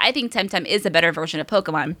playing because I think Temtem is a better version of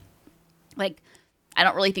Pokemon. Like, I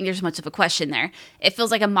don't really think there's much of a question there. It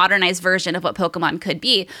feels like a modernized version of what Pokemon could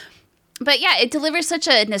be. But yeah, it delivers such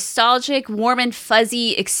a nostalgic, warm and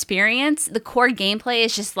fuzzy experience. The core gameplay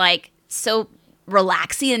is just like so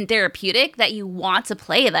relaxing and therapeutic that you want to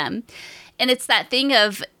play them. And it's that thing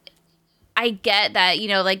of, I get that,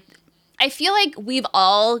 I feel like we've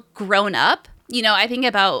all grown up. I think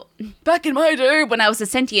about back in my day when I was a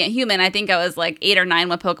sentient human, I think I was like 8 or 9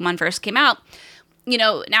 when Pokemon first came out.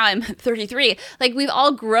 Now I'm 33. Like, we've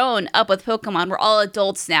all grown up with Pokemon. We're all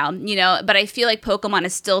adults now, but I feel like Pokemon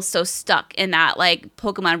is still so stuck in that, like,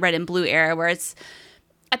 Pokemon Red and Blue era where it's,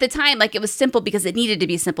 at the time, like, it was simple because it needed to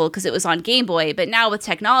be simple because it was on Game Boy. But now with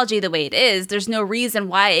technology the way it is, there's no reason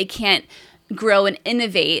why it can't grow and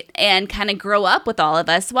innovate and kind of grow up with all of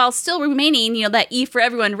us while still remaining, that E for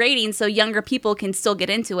everyone rating so younger people can still get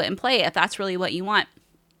into it and play it if that's really what you want.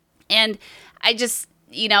 And I just,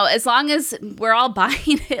 as long as we're all buying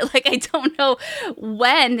it, like, I don't know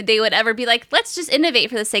when they would ever be like, let's just innovate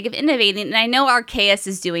for the sake of innovating. And I know Arceus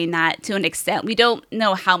is doing that to an extent. We don't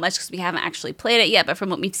know how much because we haven't actually played it yet, but from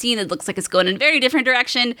what we've seen, it looks like it's going in a very different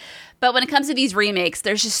direction. But when it comes to these remakes,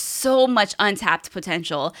 there's just so much untapped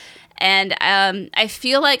potential. And I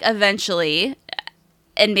feel like eventually,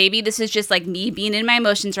 and maybe this is just like me being in my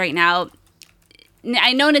emotions right now,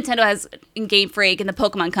 I know Nintendo has, in Game Freak and the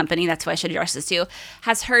Pokemon Company, that's who I should address this to,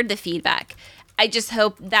 has heard the feedback. I just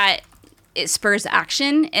hope that it spurs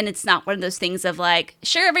action and it's not one of those things of like,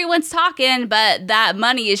 sure, everyone's talking, but that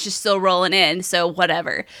money is just still rolling in, so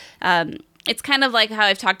whatever. It's kind of like how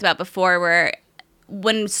I've talked about before where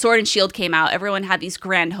when Sword and Shield came out, everyone had these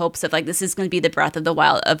grand hopes of like, this is going to be the Breath of the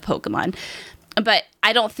Wild of Pokemon. But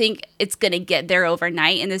I don't think it's going to get there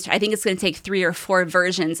overnight. And I think it's going to take 3 or 4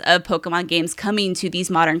 versions of Pokemon games coming to these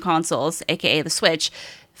modern consoles, aka the Switch,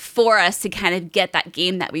 for us to kind of get that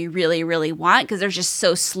game that we really, really want, because they're just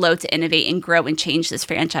so slow to innovate and grow and change this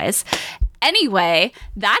franchise. Anyway,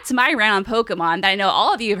 that's my rant on Pokemon that I know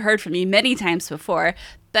all of you have heard from me many times before.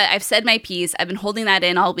 But I've said my piece. I've been holding that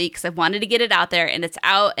in all week because I've wanted to get it out there, and it's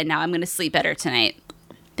out, and now I'm going to sleep better tonight.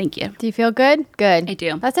 Thank you. Do you feel good? Good. I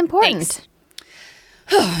do. That's important. Thanks.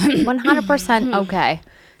 100% okay.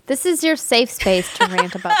 This is your safe space to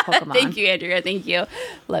rant about Pokemon. Thank you, Andrea. Thank you.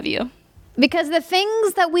 Love you. Because the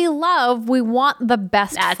things that we love, we want the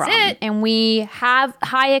best That's from. it. And we have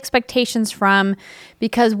high expectations from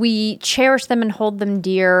because we cherish them and hold them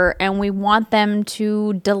dear, and we want them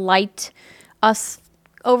to delight us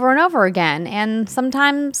over and over again. And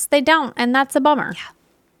sometimes they don't, and that's a bummer.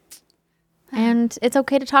 And it's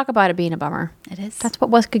okay to talk about it being a bummer. It is. That's what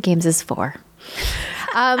What's Good Games is for.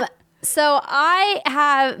 So I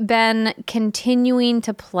have been continuing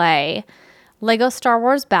to play Lego Star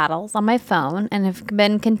Wars Battles on my phone and have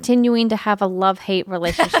been continuing to have a love-hate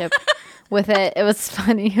relationship with it. It was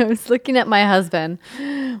funny. I was looking at my husband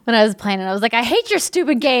when I was playing it. I was like, I hate your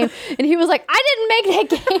stupid game. And he was like, I didn't make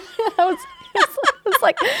that game. I was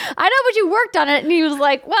like, I know, but you worked on it. And he was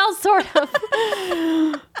like, well, sort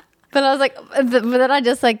of. But I was like, but then I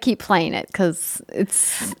just like keep playing it because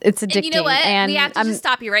it's addicting. And you know what? We have to just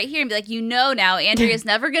stop you right here and be like, now, Andrea's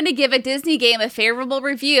never going to give a Disney game a favorable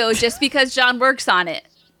review just because John works on it.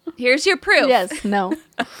 Here's your proof. Yes, no.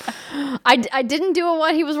 I didn't do it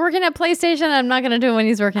when he was working at PlayStation. I'm not going to do it when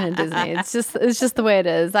he's working at Disney. It's just the way it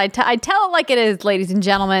is. I tell it like it is, ladies and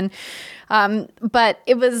gentlemen. But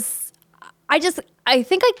it was, I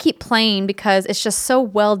think I keep playing because it's just so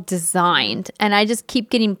well designed and I just keep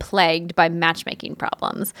getting plagued by matchmaking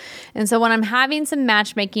problems. And so when I'm having some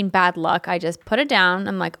matchmaking bad luck, I just put it down.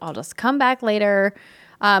 I'm like, I'll just come back later.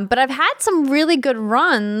 But I've had some really good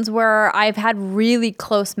runs where I've had really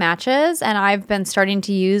close matches and I've been starting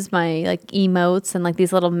to use my like emotes and like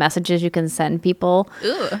these little messages you can send people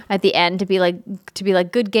at the end to be like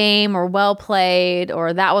good game or well played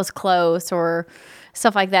or that was close or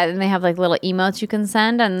stuff like that. And they have like little emotes you can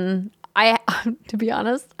send. And I, to be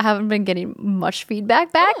honest, I haven't been getting much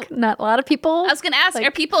feedback back. Oh. Not a lot of people. I was going to ask, are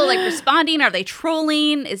people like responding? Are they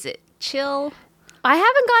trolling? Is it chill? I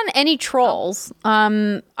haven't gotten any trolls.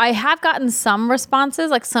 I have gotten some responses.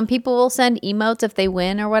 Like some people will send emotes if they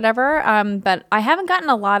win or whatever. But I haven't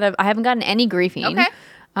gotten any griefing.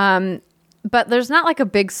 Okay. But there's not like a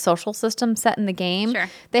big social system set in the game. Sure.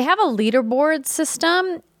 They have a leaderboard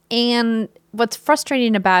system. And what's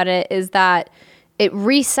frustrating about it is that it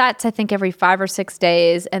resets, I think, every 5 or 6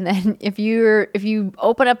 days. And then if you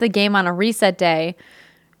open up the game on a reset day,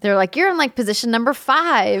 they're like, you're in like position number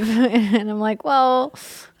 5. And I'm like, well,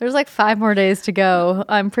 there's like 5 more days to go.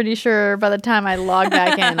 I'm pretty sure by the time I log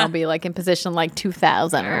back in, I'll be like in position like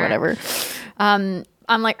 2000 or whatever.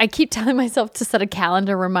 I'm like, I keep telling myself to set a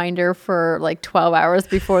calendar reminder for like 12 hours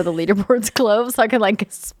before the leaderboards close so I can like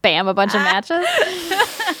spam a bunch of matches.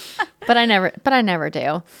 But I never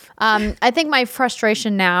do. I think my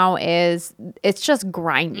frustration now is it's just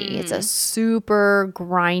grindy. It's a super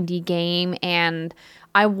grindy game and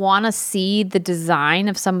I want to see the design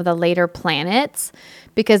of some of the later planets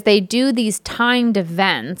because they do these timed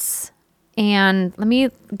events. And let me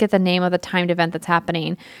get the name of the timed event that's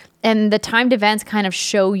happening. And the timed events kind of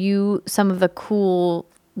show you some of the cool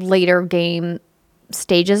later game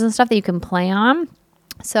stages and stuff that you can play on.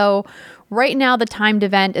 So right now the timed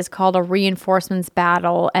event is called a Reinforcements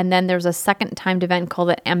Battle. And then there's a second timed event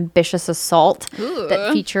called an Ambitious Assault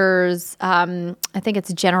that features, I think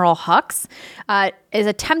it's General Hux, is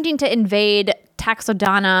attempting to invade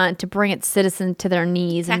Taxodana to bring its citizens to their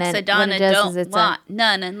knees. Taxodana don't want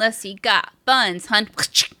none unless he got buns, hun.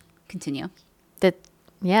 Continue.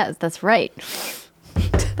 Yes, that's right.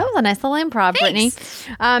 That was a nice little improv, Brittany.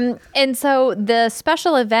 And so the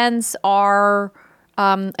special events are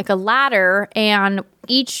like a ladder, and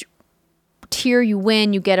each tier you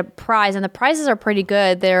win, you get a prize, and the prizes are pretty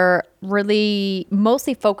good. They're really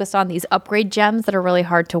mostly focused on these upgrade gems that are really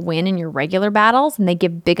hard to win in your regular battles, and they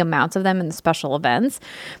give big amounts of them in the special events.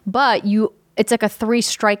 But it's like a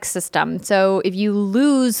 3-strike system. So if you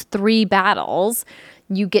lose 3 battles,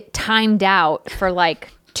 you get timed out for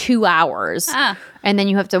like 2 hours and then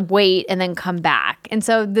you have to wait and then come back. And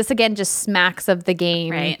so this again just smacks of the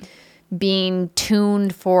game being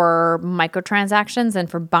tuned for microtransactions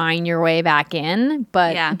and for buying your way back in.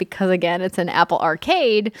 But because again, it's an Apple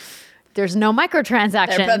Arcade, there's no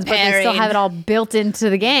microtransactions, but they still have it all built into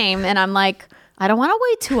the game. And I'm like, I don't want to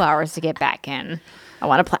wait 2 hours to get back in. I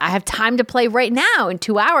want to play. I have time to play right now. In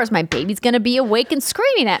 2 hours, my baby's going to be awake and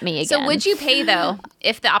screaming at me again. So would you pay, though,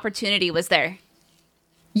 if the opportunity was there?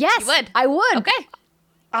 Yes, you would. I would. Okay.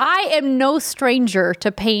 I am no stranger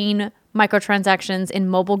to paying microtransactions in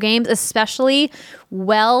mobile games, especially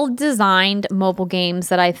well-designed mobile games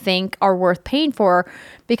that I think are worth paying for,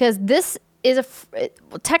 because this is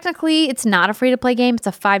technically it's not a free-to-play game. It's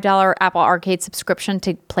a $5 Apple Arcade subscription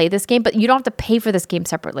to play this game, but you don't have to pay for this game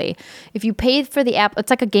separately. If you pay for the app, it's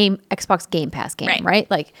like a Xbox Game Pass game, right?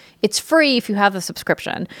 Like it's free if you have the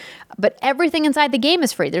subscription, but everything inside the game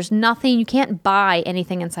is free. There's nothing, you can't buy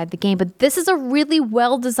anything inside the game, but this is a really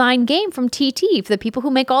well-designed game from TT, for the people who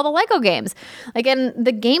make all the Lego games. Again,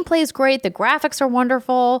 the gameplay is great. The graphics are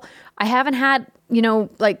wonderful. I haven't had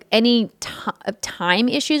like any time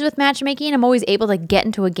issues with matchmaking. I'm always able to get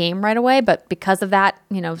into a game right away. But because of that,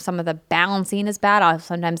 some of the balancing is bad. I'll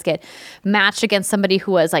sometimes get matched against somebody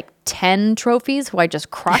who has like 10 trophies who I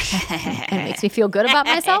just crush. And it makes me feel good about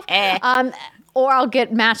myself. Or I'll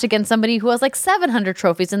get matched against somebody who has like 700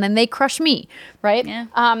 trophies and then they crush me. Right.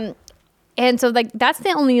 Yeah. And so like that's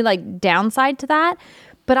the only like downside to that.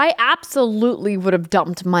 But I absolutely would have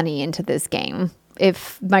dumped money into this game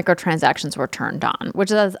if microtransactions were turned on,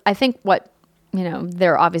 which is, I think, what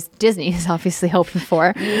Disney is obviously hoping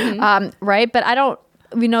for, right? But I don't,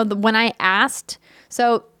 when I asked,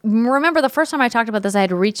 so remember the first time I talked about this, I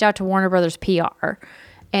had reached out to Warner Brothers PR,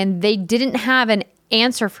 and they didn't have an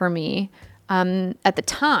answer for me at the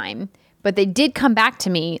time, but they did come back to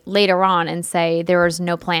me later on and say there is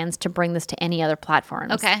no plans to bring this to any other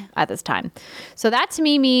platforms at this time. So that to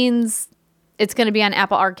me means it's going to be on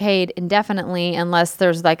Apple Arcade indefinitely unless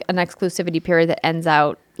there's like an exclusivity period that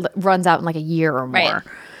runs out in like a year or more. Right.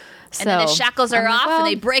 So, and then the shackles are off and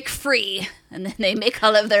they break free and then they make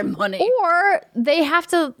all of their money. Or they have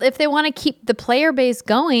to, if they want to keep the player base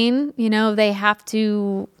going, they have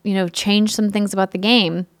to, change some things about the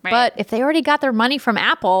game. Right. But if they already got their money from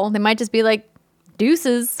Apple, they might just be like,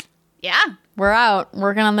 deuces. Yeah. We're out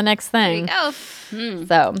working on the next thing. There you go.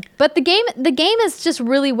 So, but the game is just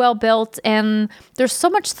really well built, and there's so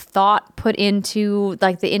much thought put into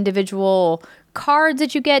like the individual cards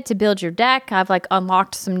that you get to build your deck. I've like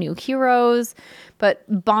unlocked some new heroes, but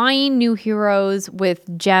buying new heroes with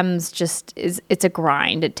gems it's a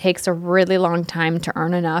grind. It takes a really long time to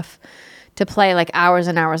earn enough to play like hours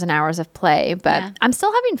and hours and hours of play, but I'm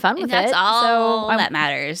still having fun with it. That's all that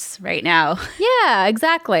matters right now. Yeah,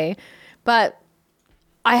 exactly. But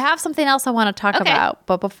I have something else I want to talk about.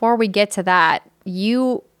 But before we get to that,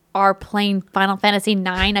 you are playing Final Fantasy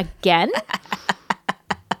IX again?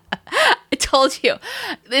 I told you.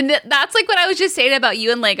 And that's like what I was just saying about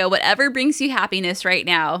you and Lego. Whatever brings you happiness right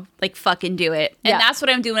now, like fucking do it. And that's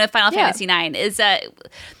what I'm doing with Final Fantasy IX. Is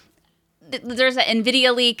there's an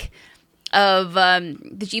NVIDIA leak of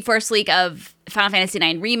the GeForce leak of Final Fantasy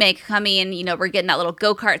IX Remake coming. We're getting that little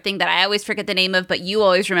go-kart thing that I always forget the name of, but you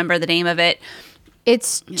always remember the name of it.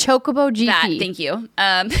 It's Chocobo GP. Thank you.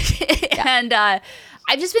 And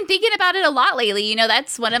I've just been thinking about it a lot lately.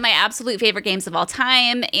 That's one of my absolute favorite games of all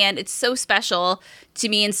time, and it's so special to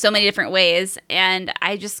me in so many different ways. And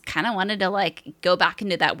I just kind of wanted to like go back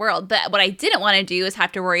into that world. But what I didn't want to do is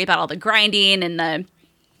have to worry about all the grinding and the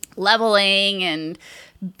leveling and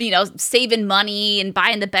saving money and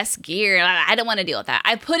buying the best gear. I don't want to deal with that.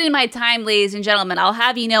 I put in my time, ladies and gentlemen. I'll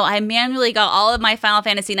have you know, I manually got all of my Final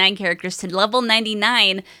Fantasy IX characters to level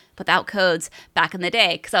 99 without codes back in the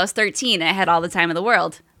day because I was 13 and I had all the time in the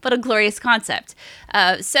world. What a glorious concept.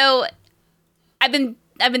 So I've been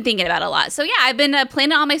thinking about it a lot. So yeah, I've been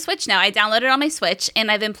playing it on my Switch now. I downloaded it on my Switch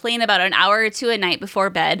and I've been playing about an hour or two a night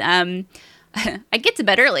before bed. I get to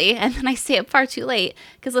bed early and then I stay up far too late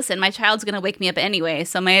because listen, my child's going to wake me up anyway.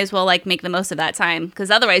 So may as well like make the most of that time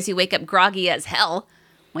because otherwise you wake up groggy as hell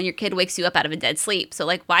when your kid wakes you up out of a dead sleep. So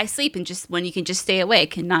like why sleep and just when you can just stay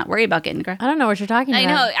awake and not worry about getting I don't know what you're talking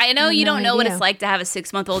about. I know you don't know what it's like to have a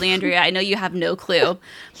 6-month-old Andrea. I know you have no clue,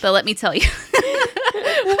 but let me tell you.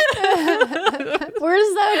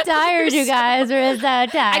 We're so tired, you guys. We're so tired.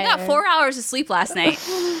 I got 4 hours of sleep last night.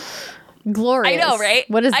 Glorious. I know, right?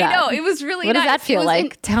 What is that? I know. It was really What nice. does that feel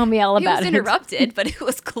like? Tell me all about it. It was interrupted, but it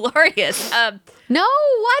was glorious. No,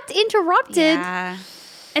 what? Interrupted? Yeah.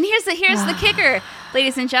 And here's the kicker,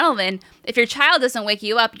 ladies and gentlemen. If your child doesn't wake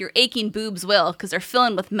you up, your aching boobs will because they're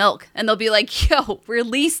filling with milk. And they'll be like, yo,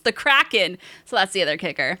 release the Kraken. So that's the other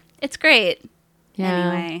kicker. It's great.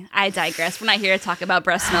 Yeah. Anyway, I digress. We're not here to talk about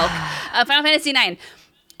breast milk. Final Fantasy IX.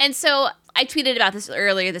 And so I tweeted about this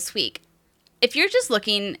earlier this week. If you're just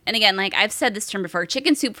looking, and again, like I've said this term before,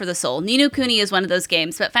 chicken soup for the soul. Ni no Kuni is one of those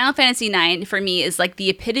games, but Final Fantasy IX for me is like the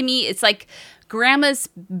epitome. It's like grandma's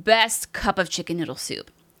best cup of chicken noodle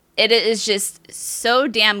soup. It is just so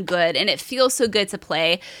damn good, and it feels so good to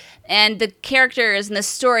play. And the characters and the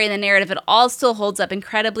story and the narrative, it all still holds up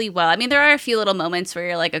incredibly well. I mean, there are a few little moments where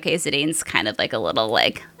you're like, okay, Zidane's kind of like a little,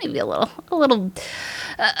 like maybe a little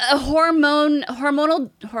hormonal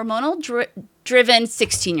driven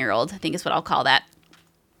 16-year-old, I think is what I'll call that.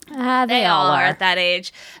 They all are at that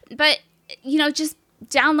age. But, just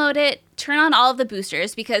download it, turn on all of the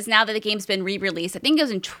boosters, because now that the game's been re-released, I think it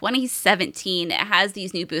was in 2017, it has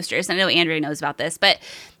these new boosters. I know Andrea knows about this, but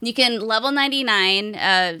you can level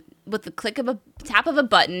 99 with the tap of a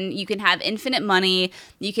button. You can have infinite money.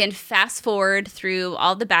 You can fast forward through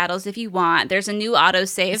all the battles if you want. There's a new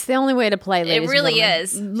autosave. It's the only way to play, ladies. It really and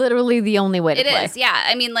is. Literally the only way to play. It is, yeah.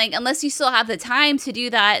 I mean, like, unless you still have the time to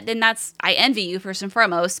do that, then I envy you first and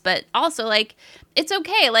foremost. But also, like, it's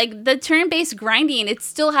okay. Like, the turn-based grinding, it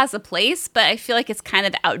still has a place, but I feel like it's kind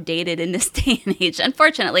of outdated in this day and age.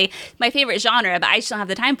 Unfortunately, my favorite genre, but I just don't have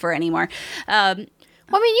the time for it anymore.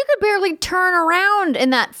 Well, I mean, you could barely turn around in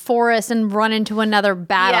that forest and run into another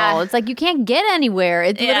battle. Yeah. It's like you can't get anywhere.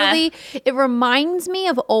 It literally, it reminds me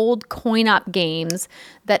of old coin-op games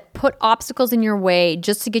that put obstacles in your way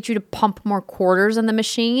just to get you to pump more quarters in the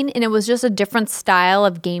machine. And it was just a different style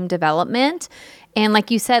of game development. And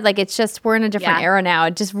like you said, like, it's just, we're in a different era now.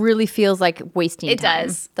 It just really feels like wasting time. It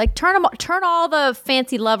does. Like, turn all the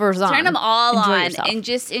fancy levers on. Turn them all Enjoy on yourself. and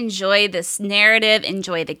just enjoy this narrative,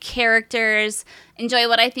 enjoy the characters, enjoy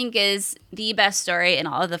what I think is the best story in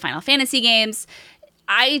all of the Final Fantasy games.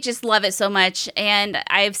 I just love it so much, and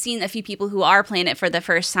I've seen a few people who are playing it for the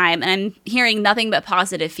first time, and I'm hearing nothing but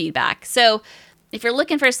positive feedback. So if you're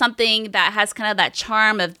looking for something that has kind of that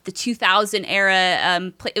charm of the 2000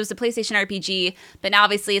 era, it was a PlayStation RPG, but now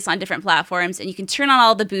obviously it's on different platforms, and you can turn on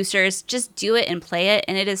all the boosters, just do it and play it,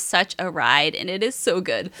 and it is such a ride, and it is so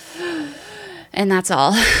good. And that's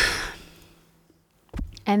all.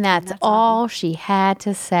 And that's all she had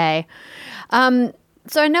to say.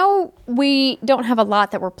 So I know we don't have a lot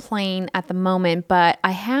that we're playing at the moment, but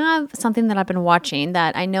I have something that I've been watching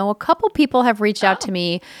that I know a couple people have reached out to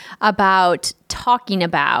me about talking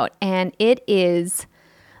about, and it is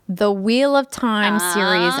the Wheel of Time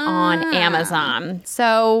series on Amazon.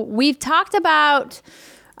 So we've talked about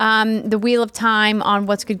the Wheel of Time on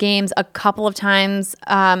What's Good Games a couple of times.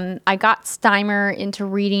 I got Steimer into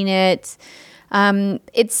reading it.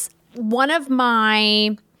 It's one of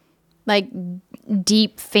my, like,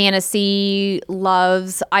 deep fantasy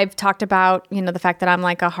loves. I've talked about, the fact that I'm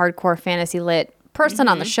like a hardcore fantasy lit person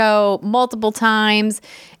on the show multiple times.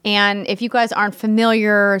 And if you guys aren't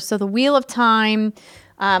familiar, so the Wheel of Time,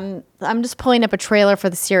 I'm just pulling up a trailer for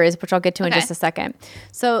the series, which I'll get to in just a second.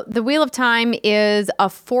 So the Wheel of Time is a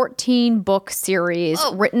 14-book series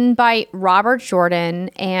written by Robert Jordan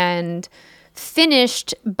and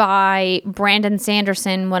finished by Brandon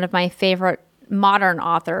Sanderson, one of my favorite modern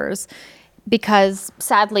authors, because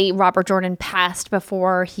sadly Robert Jordan passed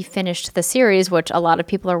before he finished the series, which a lot of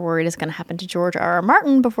people are worried is going to happen to George R.R.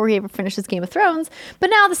 Martin before he ever finishes Game of Thrones. But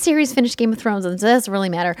now the series finished Game of Thrones, and it doesn't really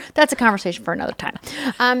matter. That's a conversation for another time.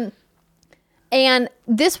 And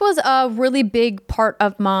this was a really big part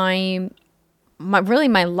of my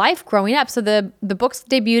life growing up. So the books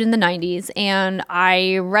debuted in the 90s, and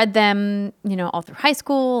I read them, all through high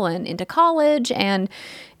school and into college, and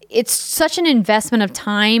it's such an investment of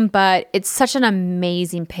time, but it's such an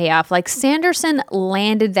amazing payoff. Like, Sanderson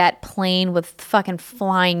landed that plane with fucking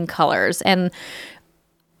flying colors, and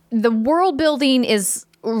the world building is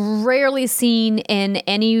rarely seen in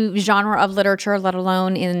any genre of literature, let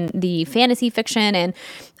alone in the fantasy fiction. And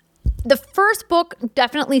the first book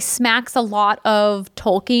definitely smacks a lot of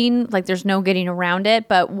Tolkien, like, there's no getting around it.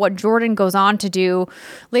 But what Jordan goes on to do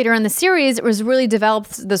later in the series was really develop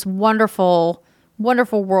this wonderful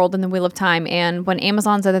world in the Wheel of Time. And when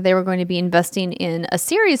Amazon said that they were going to be investing in a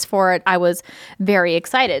series for it, I was very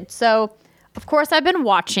excited. So, of course, I've been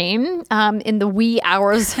watching in the wee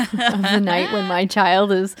hours of the night when my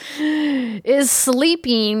child is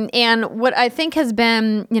sleeping. And what I think has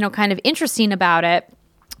been, kind of interesting about it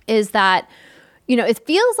is that, it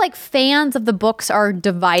feels like fans of the books are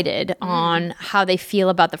divided on how they feel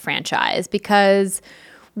about the franchise, because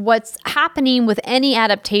what's happening with any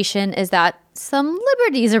adaptation is that some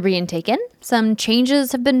liberties are being taken, some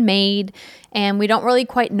changes have been made, and we don't really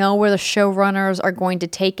quite know where the showrunners are going to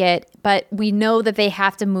take it. But we know that they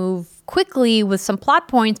have to move quickly with some plot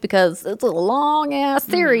points because it's a long-ass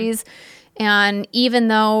series. And even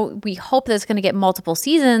though we hope that it's going to get multiple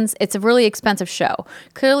seasons, it's a really expensive show.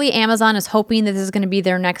 Clearly, Amazon is hoping that this is going to be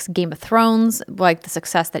their next Game of Thrones, like the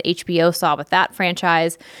success that HBO saw with that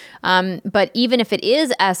franchise. But even if it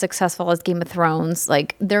is as successful as Game of Thrones,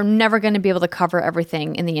 like, they're never going to be able to cover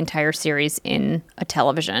everything in the entire series in a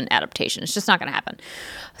television adaptation. It's just not going to happen.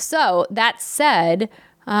 So that said,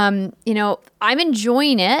 I'm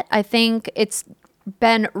enjoying it. I think it's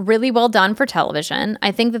been really well done for television.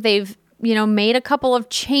 I think that they've made a couple of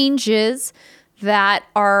changes that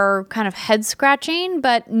are kind of head scratching,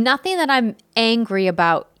 but nothing that I'm angry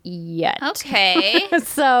about yet. Okay.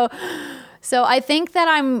 So I think that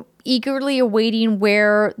I'm eagerly awaiting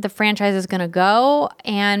where the franchise is going to go.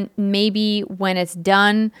 And maybe when it's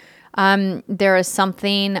done, there is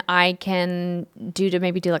something I can do to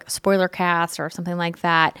maybe do like a spoiler cast or something like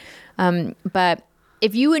that. But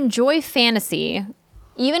if you enjoy fantasy,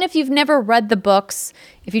 even if you've never read the books,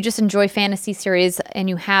 if you just enjoy fantasy series and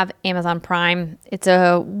you have Amazon Prime, it's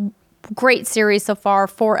a great series so far.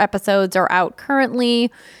 4 episodes are out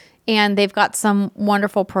currently, and they've got some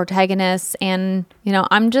wonderful protagonists. And,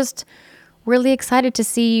 I'm just really excited to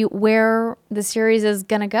see where the series is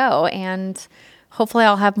going to go. And hopefully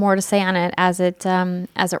I'll have more to say on it as it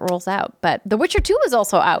rolls out. But The Witcher 2 is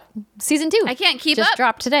also out. Season 2. I can't keep just up.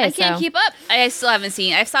 dropped today. I can't keep up. I still haven't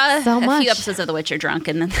seen. I saw a much. few episodes of The Witcher drunk,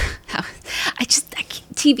 and then I can't,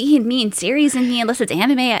 TV and me and series and me, unless it's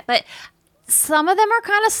anime. But some of them are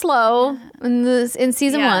kind of slow in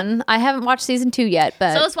season 1. I haven't watched season 2 yet.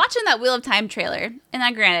 But so I was watching that Wheel of Time trailer, and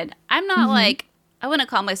I granted, I'm not like, I wouldn't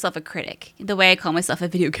call myself a critic the way I call myself a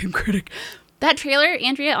video game critic. That trailer,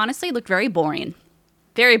 Andrea, honestly looked very boring.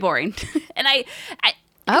 Very boring. And I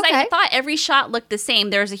thought every shot looked the same.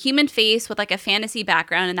 There was a human face with like a fantasy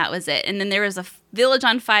background, and that was it. And then there was a village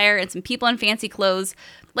on fire and some people in fancy clothes.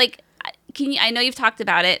 Like, I know you've talked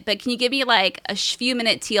about it, but can you give me like a few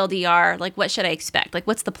minute TLDR? Like, what should I expect? Like,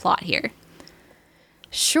 what's the plot here?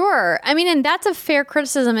 Sure. I mean, and that's a fair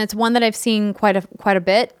criticism. It's one that I've seen quite a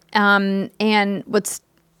bit. And what's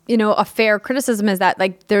a fair criticism is that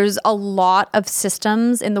like there's a lot of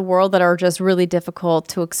systems in the world that are just really difficult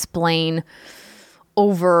to explain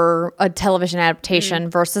over a television adaptation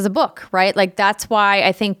versus a book, right? Like that's why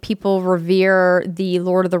I think people revere the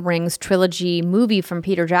Lord of the Rings trilogy movie from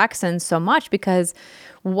Peter Jackson so much, because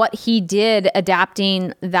what he did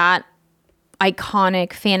adapting that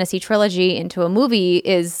iconic fantasy trilogy into a movie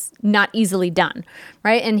is not easily done,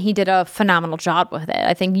 right? And he did a phenomenal job with it.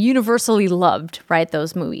 I think universally loved, right,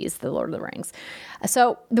 those movies, The Lord of the Rings.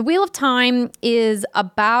 So The Wheel of Time is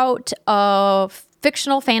about a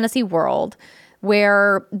fictional fantasy world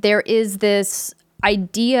where there is this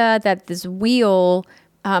idea that this wheel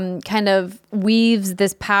kind of weaves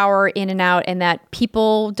this power in and out, and that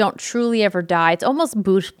people don't truly ever die. It's almost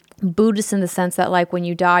Buddhist in the sense that like when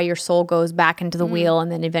you die, your soul goes back into the wheel,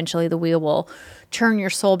 and then eventually the wheel will turn your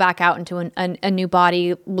soul back out into a new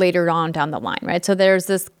body later on down the line, right? So there's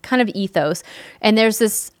this kind of ethos, and there's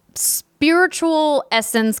this spiritual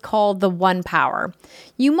essence called the One Power.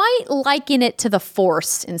 You might liken it to the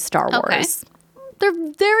Force in Star Wars.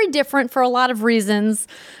 They're very different for a lot of reasons,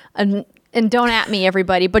 and don't at me,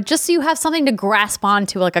 everybody, but just so you have something to grasp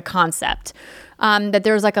onto, like a concept. That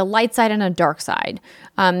there's like a light side and a dark side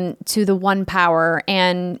to the One Power.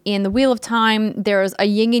 And in the Wheel of Time, there's a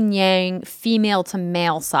yin and yang, female to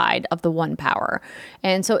male side of the One Power.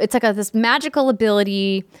 And so it's like this magical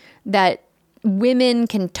ability that women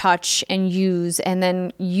can touch and use, and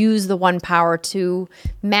then use the One Power to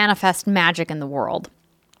manifest magic in the world.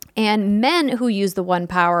 And men who use the One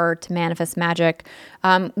Power to manifest magic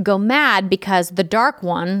go mad because the Dark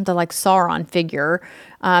One, the like Sauron figure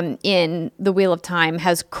in the Wheel of Time,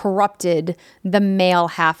 has corrupted the male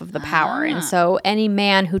half of the power. And so any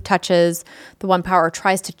man who touches the One Power,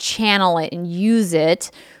 tries to channel it and use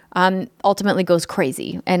it, ultimately goes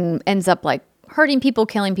crazy and ends up like hurting people,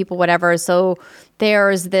 killing people, whatever. So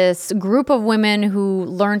there's this group of women who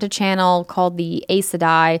learn to channel called the Aes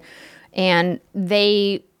Sedai, and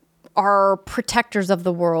they are protectors of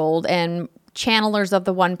the world and channelers of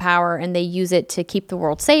the One Power, and they use it to keep the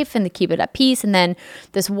world safe and to keep it at peace. And then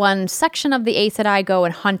this one section of the Aes Sedai go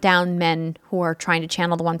and hunt down men who are trying to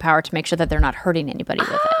channel the One Power to make sure that they're not hurting anybody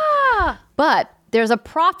with it. But there's a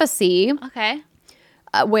prophecy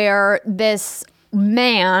where this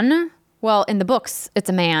man, well, in the books, it's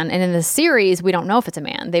a man, and in the series, we don't know if it's a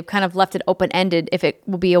man. They've kind of left it open-ended if it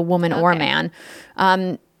will be a woman or a man,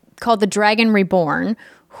 called the Dragon Reborn,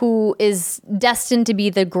 who is destined to be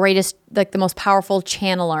the greatest, like the most powerful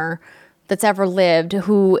channeler that's ever lived,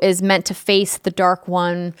 who is meant to face the Dark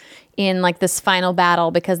One in like this final battle,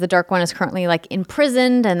 because the Dark One is currently like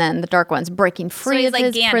imprisoned, and then the Dark One's breaking free of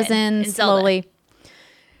his prison slowly.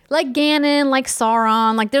 Like Ganon, like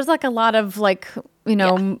Sauron, like there's like a lot of like,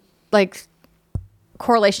 like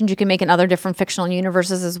correlations you can make in other different fictional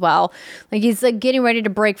universes as well. Like he's like getting ready to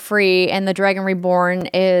break free, and the Dragon Reborn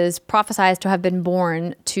is prophesized to have been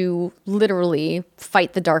born to literally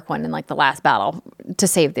fight the Dark One in like the last battle to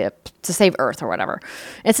save Earth or whatever.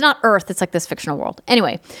 It's not Earth, it's like this fictional world.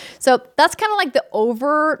 Anyway, so that's kind of like the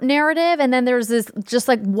over narrative, and then there's this just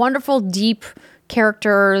like wonderful deep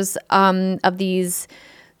characters of these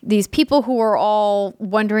these people who are all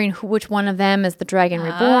wondering which one of them is the Dragon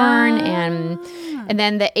Reborn, and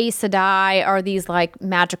then the Aes Sedai are these like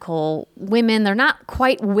magical women. They're not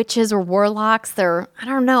quite witches or warlocks. I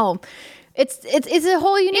don't know. It's a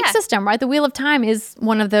whole unique system, right? The Wheel of Time is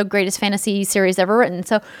one of the greatest fantasy series ever written.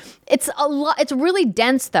 So it's a lot. It's really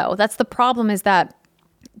dense, though. That's the problem, is that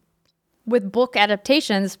with book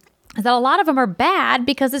adaptations, is that a lot of them are bad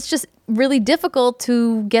because it's just really difficult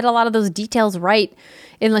to get a lot of those details right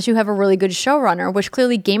unless you have a really good showrunner, which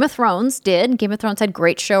clearly Game of Thrones did. Game of Thrones had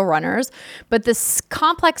great showrunners, but the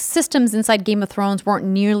complex systems inside Game of Thrones weren't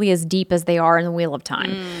nearly as deep as they are in the Wheel of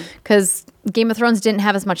Time, because Game of Thrones didn't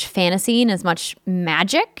have as much fantasy and as much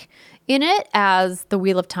magic in it as the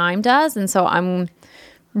Wheel of Time does. And so I'm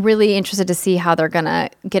really interested to see how they're going to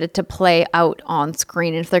get it to play out on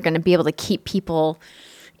screen, and if they're going to be able to keep people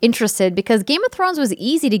interested, because Game of Thrones was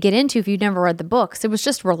easy to get into if you'd never read the books. It was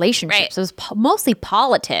just relationships. Right. It was mostly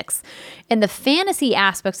politics, and the fantasy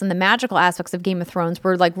aspects and the magical aspects of Game of Thrones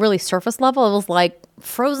were like really surface level. It was like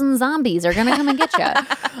frozen zombies are going to come and get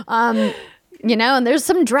you. You know, and there's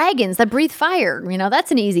some dragons that breathe fire. You know,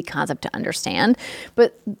 that's an easy concept to understand,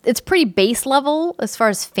 but it's pretty base level as far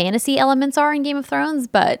as fantasy elements are in Game of Thrones.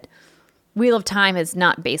 But Wheel of Time is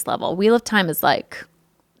not base level. Wheel of Time is like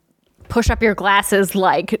push up your glasses,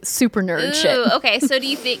 like super nerd shit. Okay, so do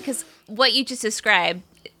you think, because what you just described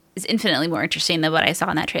is infinitely more interesting than what I saw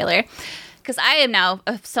in that trailer, because I am now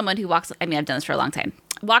someone who walks, I mean, I've done this for a long time,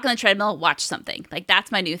 walk on the treadmill, watch something, like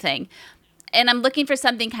that's my new thing, and I'm looking for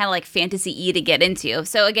something kind of like fantasy-y to get into.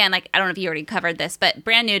 So again, like, I don't know if you already covered this, but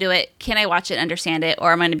brand new to it, can I watch it, understand it,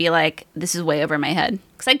 or am I going to be like, this is way over my head?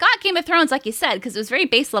 Because I got Game of Thrones, like you said, because it was very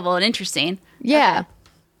base level and interesting. Yeah. Okay.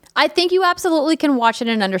 I think you absolutely can watch it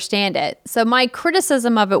and understand it. So my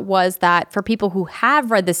criticism of it was that for people who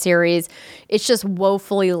have read the series, it's just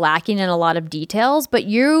woefully lacking in a lot of details. But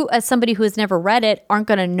you, as somebody who has never read it, aren't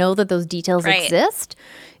going to know that those details exist.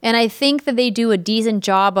 And I think that they do a decent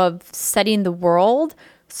job of setting the world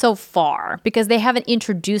so far, because they haven't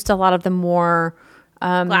introduced a lot of the more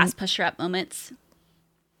glass pusher up moments.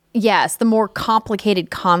 Yes, the more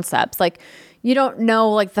complicated concepts. Like, you don't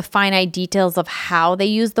know like the finite details of how they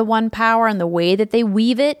use the one power and the way that they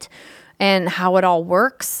weave it and how it all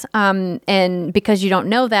works. And because you don't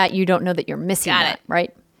know that, you don't know that you're missing that,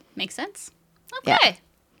 right? Makes sense. Okay.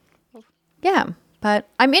 Yeah. But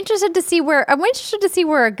I'm interested to see where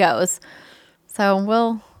it goes.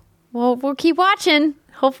 So we'll keep watching.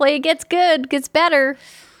 Hopefully it gets good, gets better.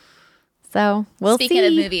 So we'll see. Speaking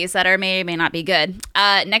of movies that may or may not be good,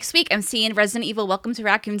 next week I'm seeing Resident Evil Welcome to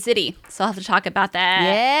Raccoon City. So I'll have to talk about that.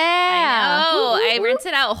 Yeah. I know. I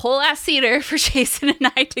rented out a whole ass theater for Jason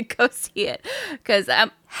and I to go see it. Because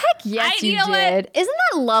heck yes, you did. What? Isn't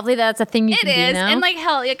that lovely that that's a thing you can do now? It is. And like,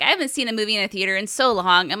 hell, like, I haven't seen a movie in a theater in so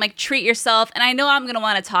long. I'm like, treat yourself. And I know I'm going to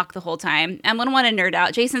want to talk the whole time. I'm going to want to nerd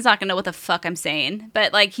out. Jason's not going to know what the fuck I'm saying.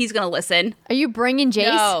 But like, he's going to listen. Are you bringing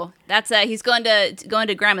Jace? No. That's he's going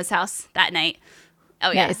to Grandma's house that night.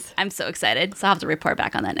 Oh, yeah. Nice. I'm so excited. So I'll have to report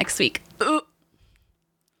back on that next week. Ooh.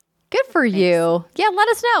 Good for you. Yeah, let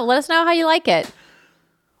us know. Let us know how you like it.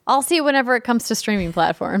 I'll see it whenever it comes to streaming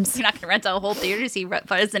platforms. You're not going to rent a whole theater to see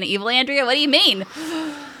Resident Evil, Andrea? What do you mean?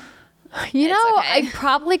 You know, okay. I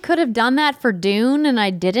probably could have done that for Dune, and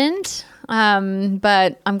I didn't.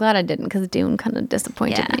 But I'm glad I didn't, because Dune kind of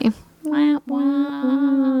disappointed me.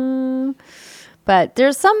 But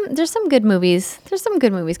there's some good movies. There's some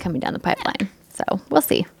good movies coming down the pipeline. So we'll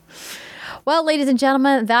see. Well, ladies and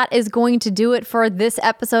gentlemen, that is going to do it for this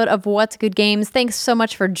episode of What's Good Games. Thanks so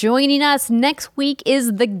much for joining us. Next week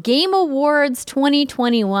is the Game Awards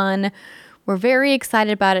 2021. We're very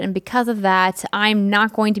excited about it. And because of that, I'm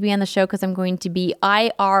not going to be on the show because I'm going to be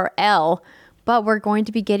IRL. But we're going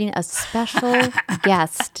to be getting a special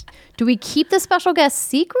guest. Do we keep the special guest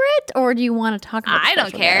secret, or do you want to talk about the special I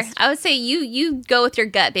don't care. Guest? I would say you go with your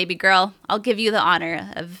gut, baby girl. I'll give you the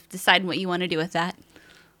honor of deciding what you want to do with that.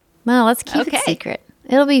 Well, let's keep it secret.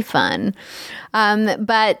 It'll be fun.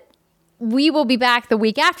 But we will be back the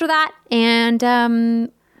week after that. And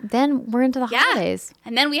then we're into the holidays.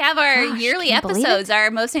 And then we have our yearly episodes,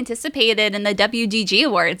 our most anticipated in the WGG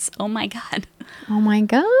Awards. Oh, my God. Oh, my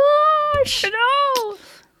gosh. No.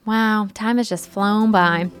 Wow. Time has just flown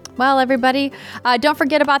by. Well, everybody, don't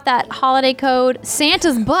forget about that holiday code,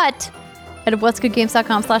 Santa's Butt, at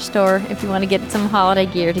whatsgoodgames.com/store if you want to get some holiday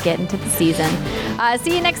gear to get into the season.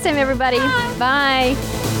 See you next time, everybody. Bye.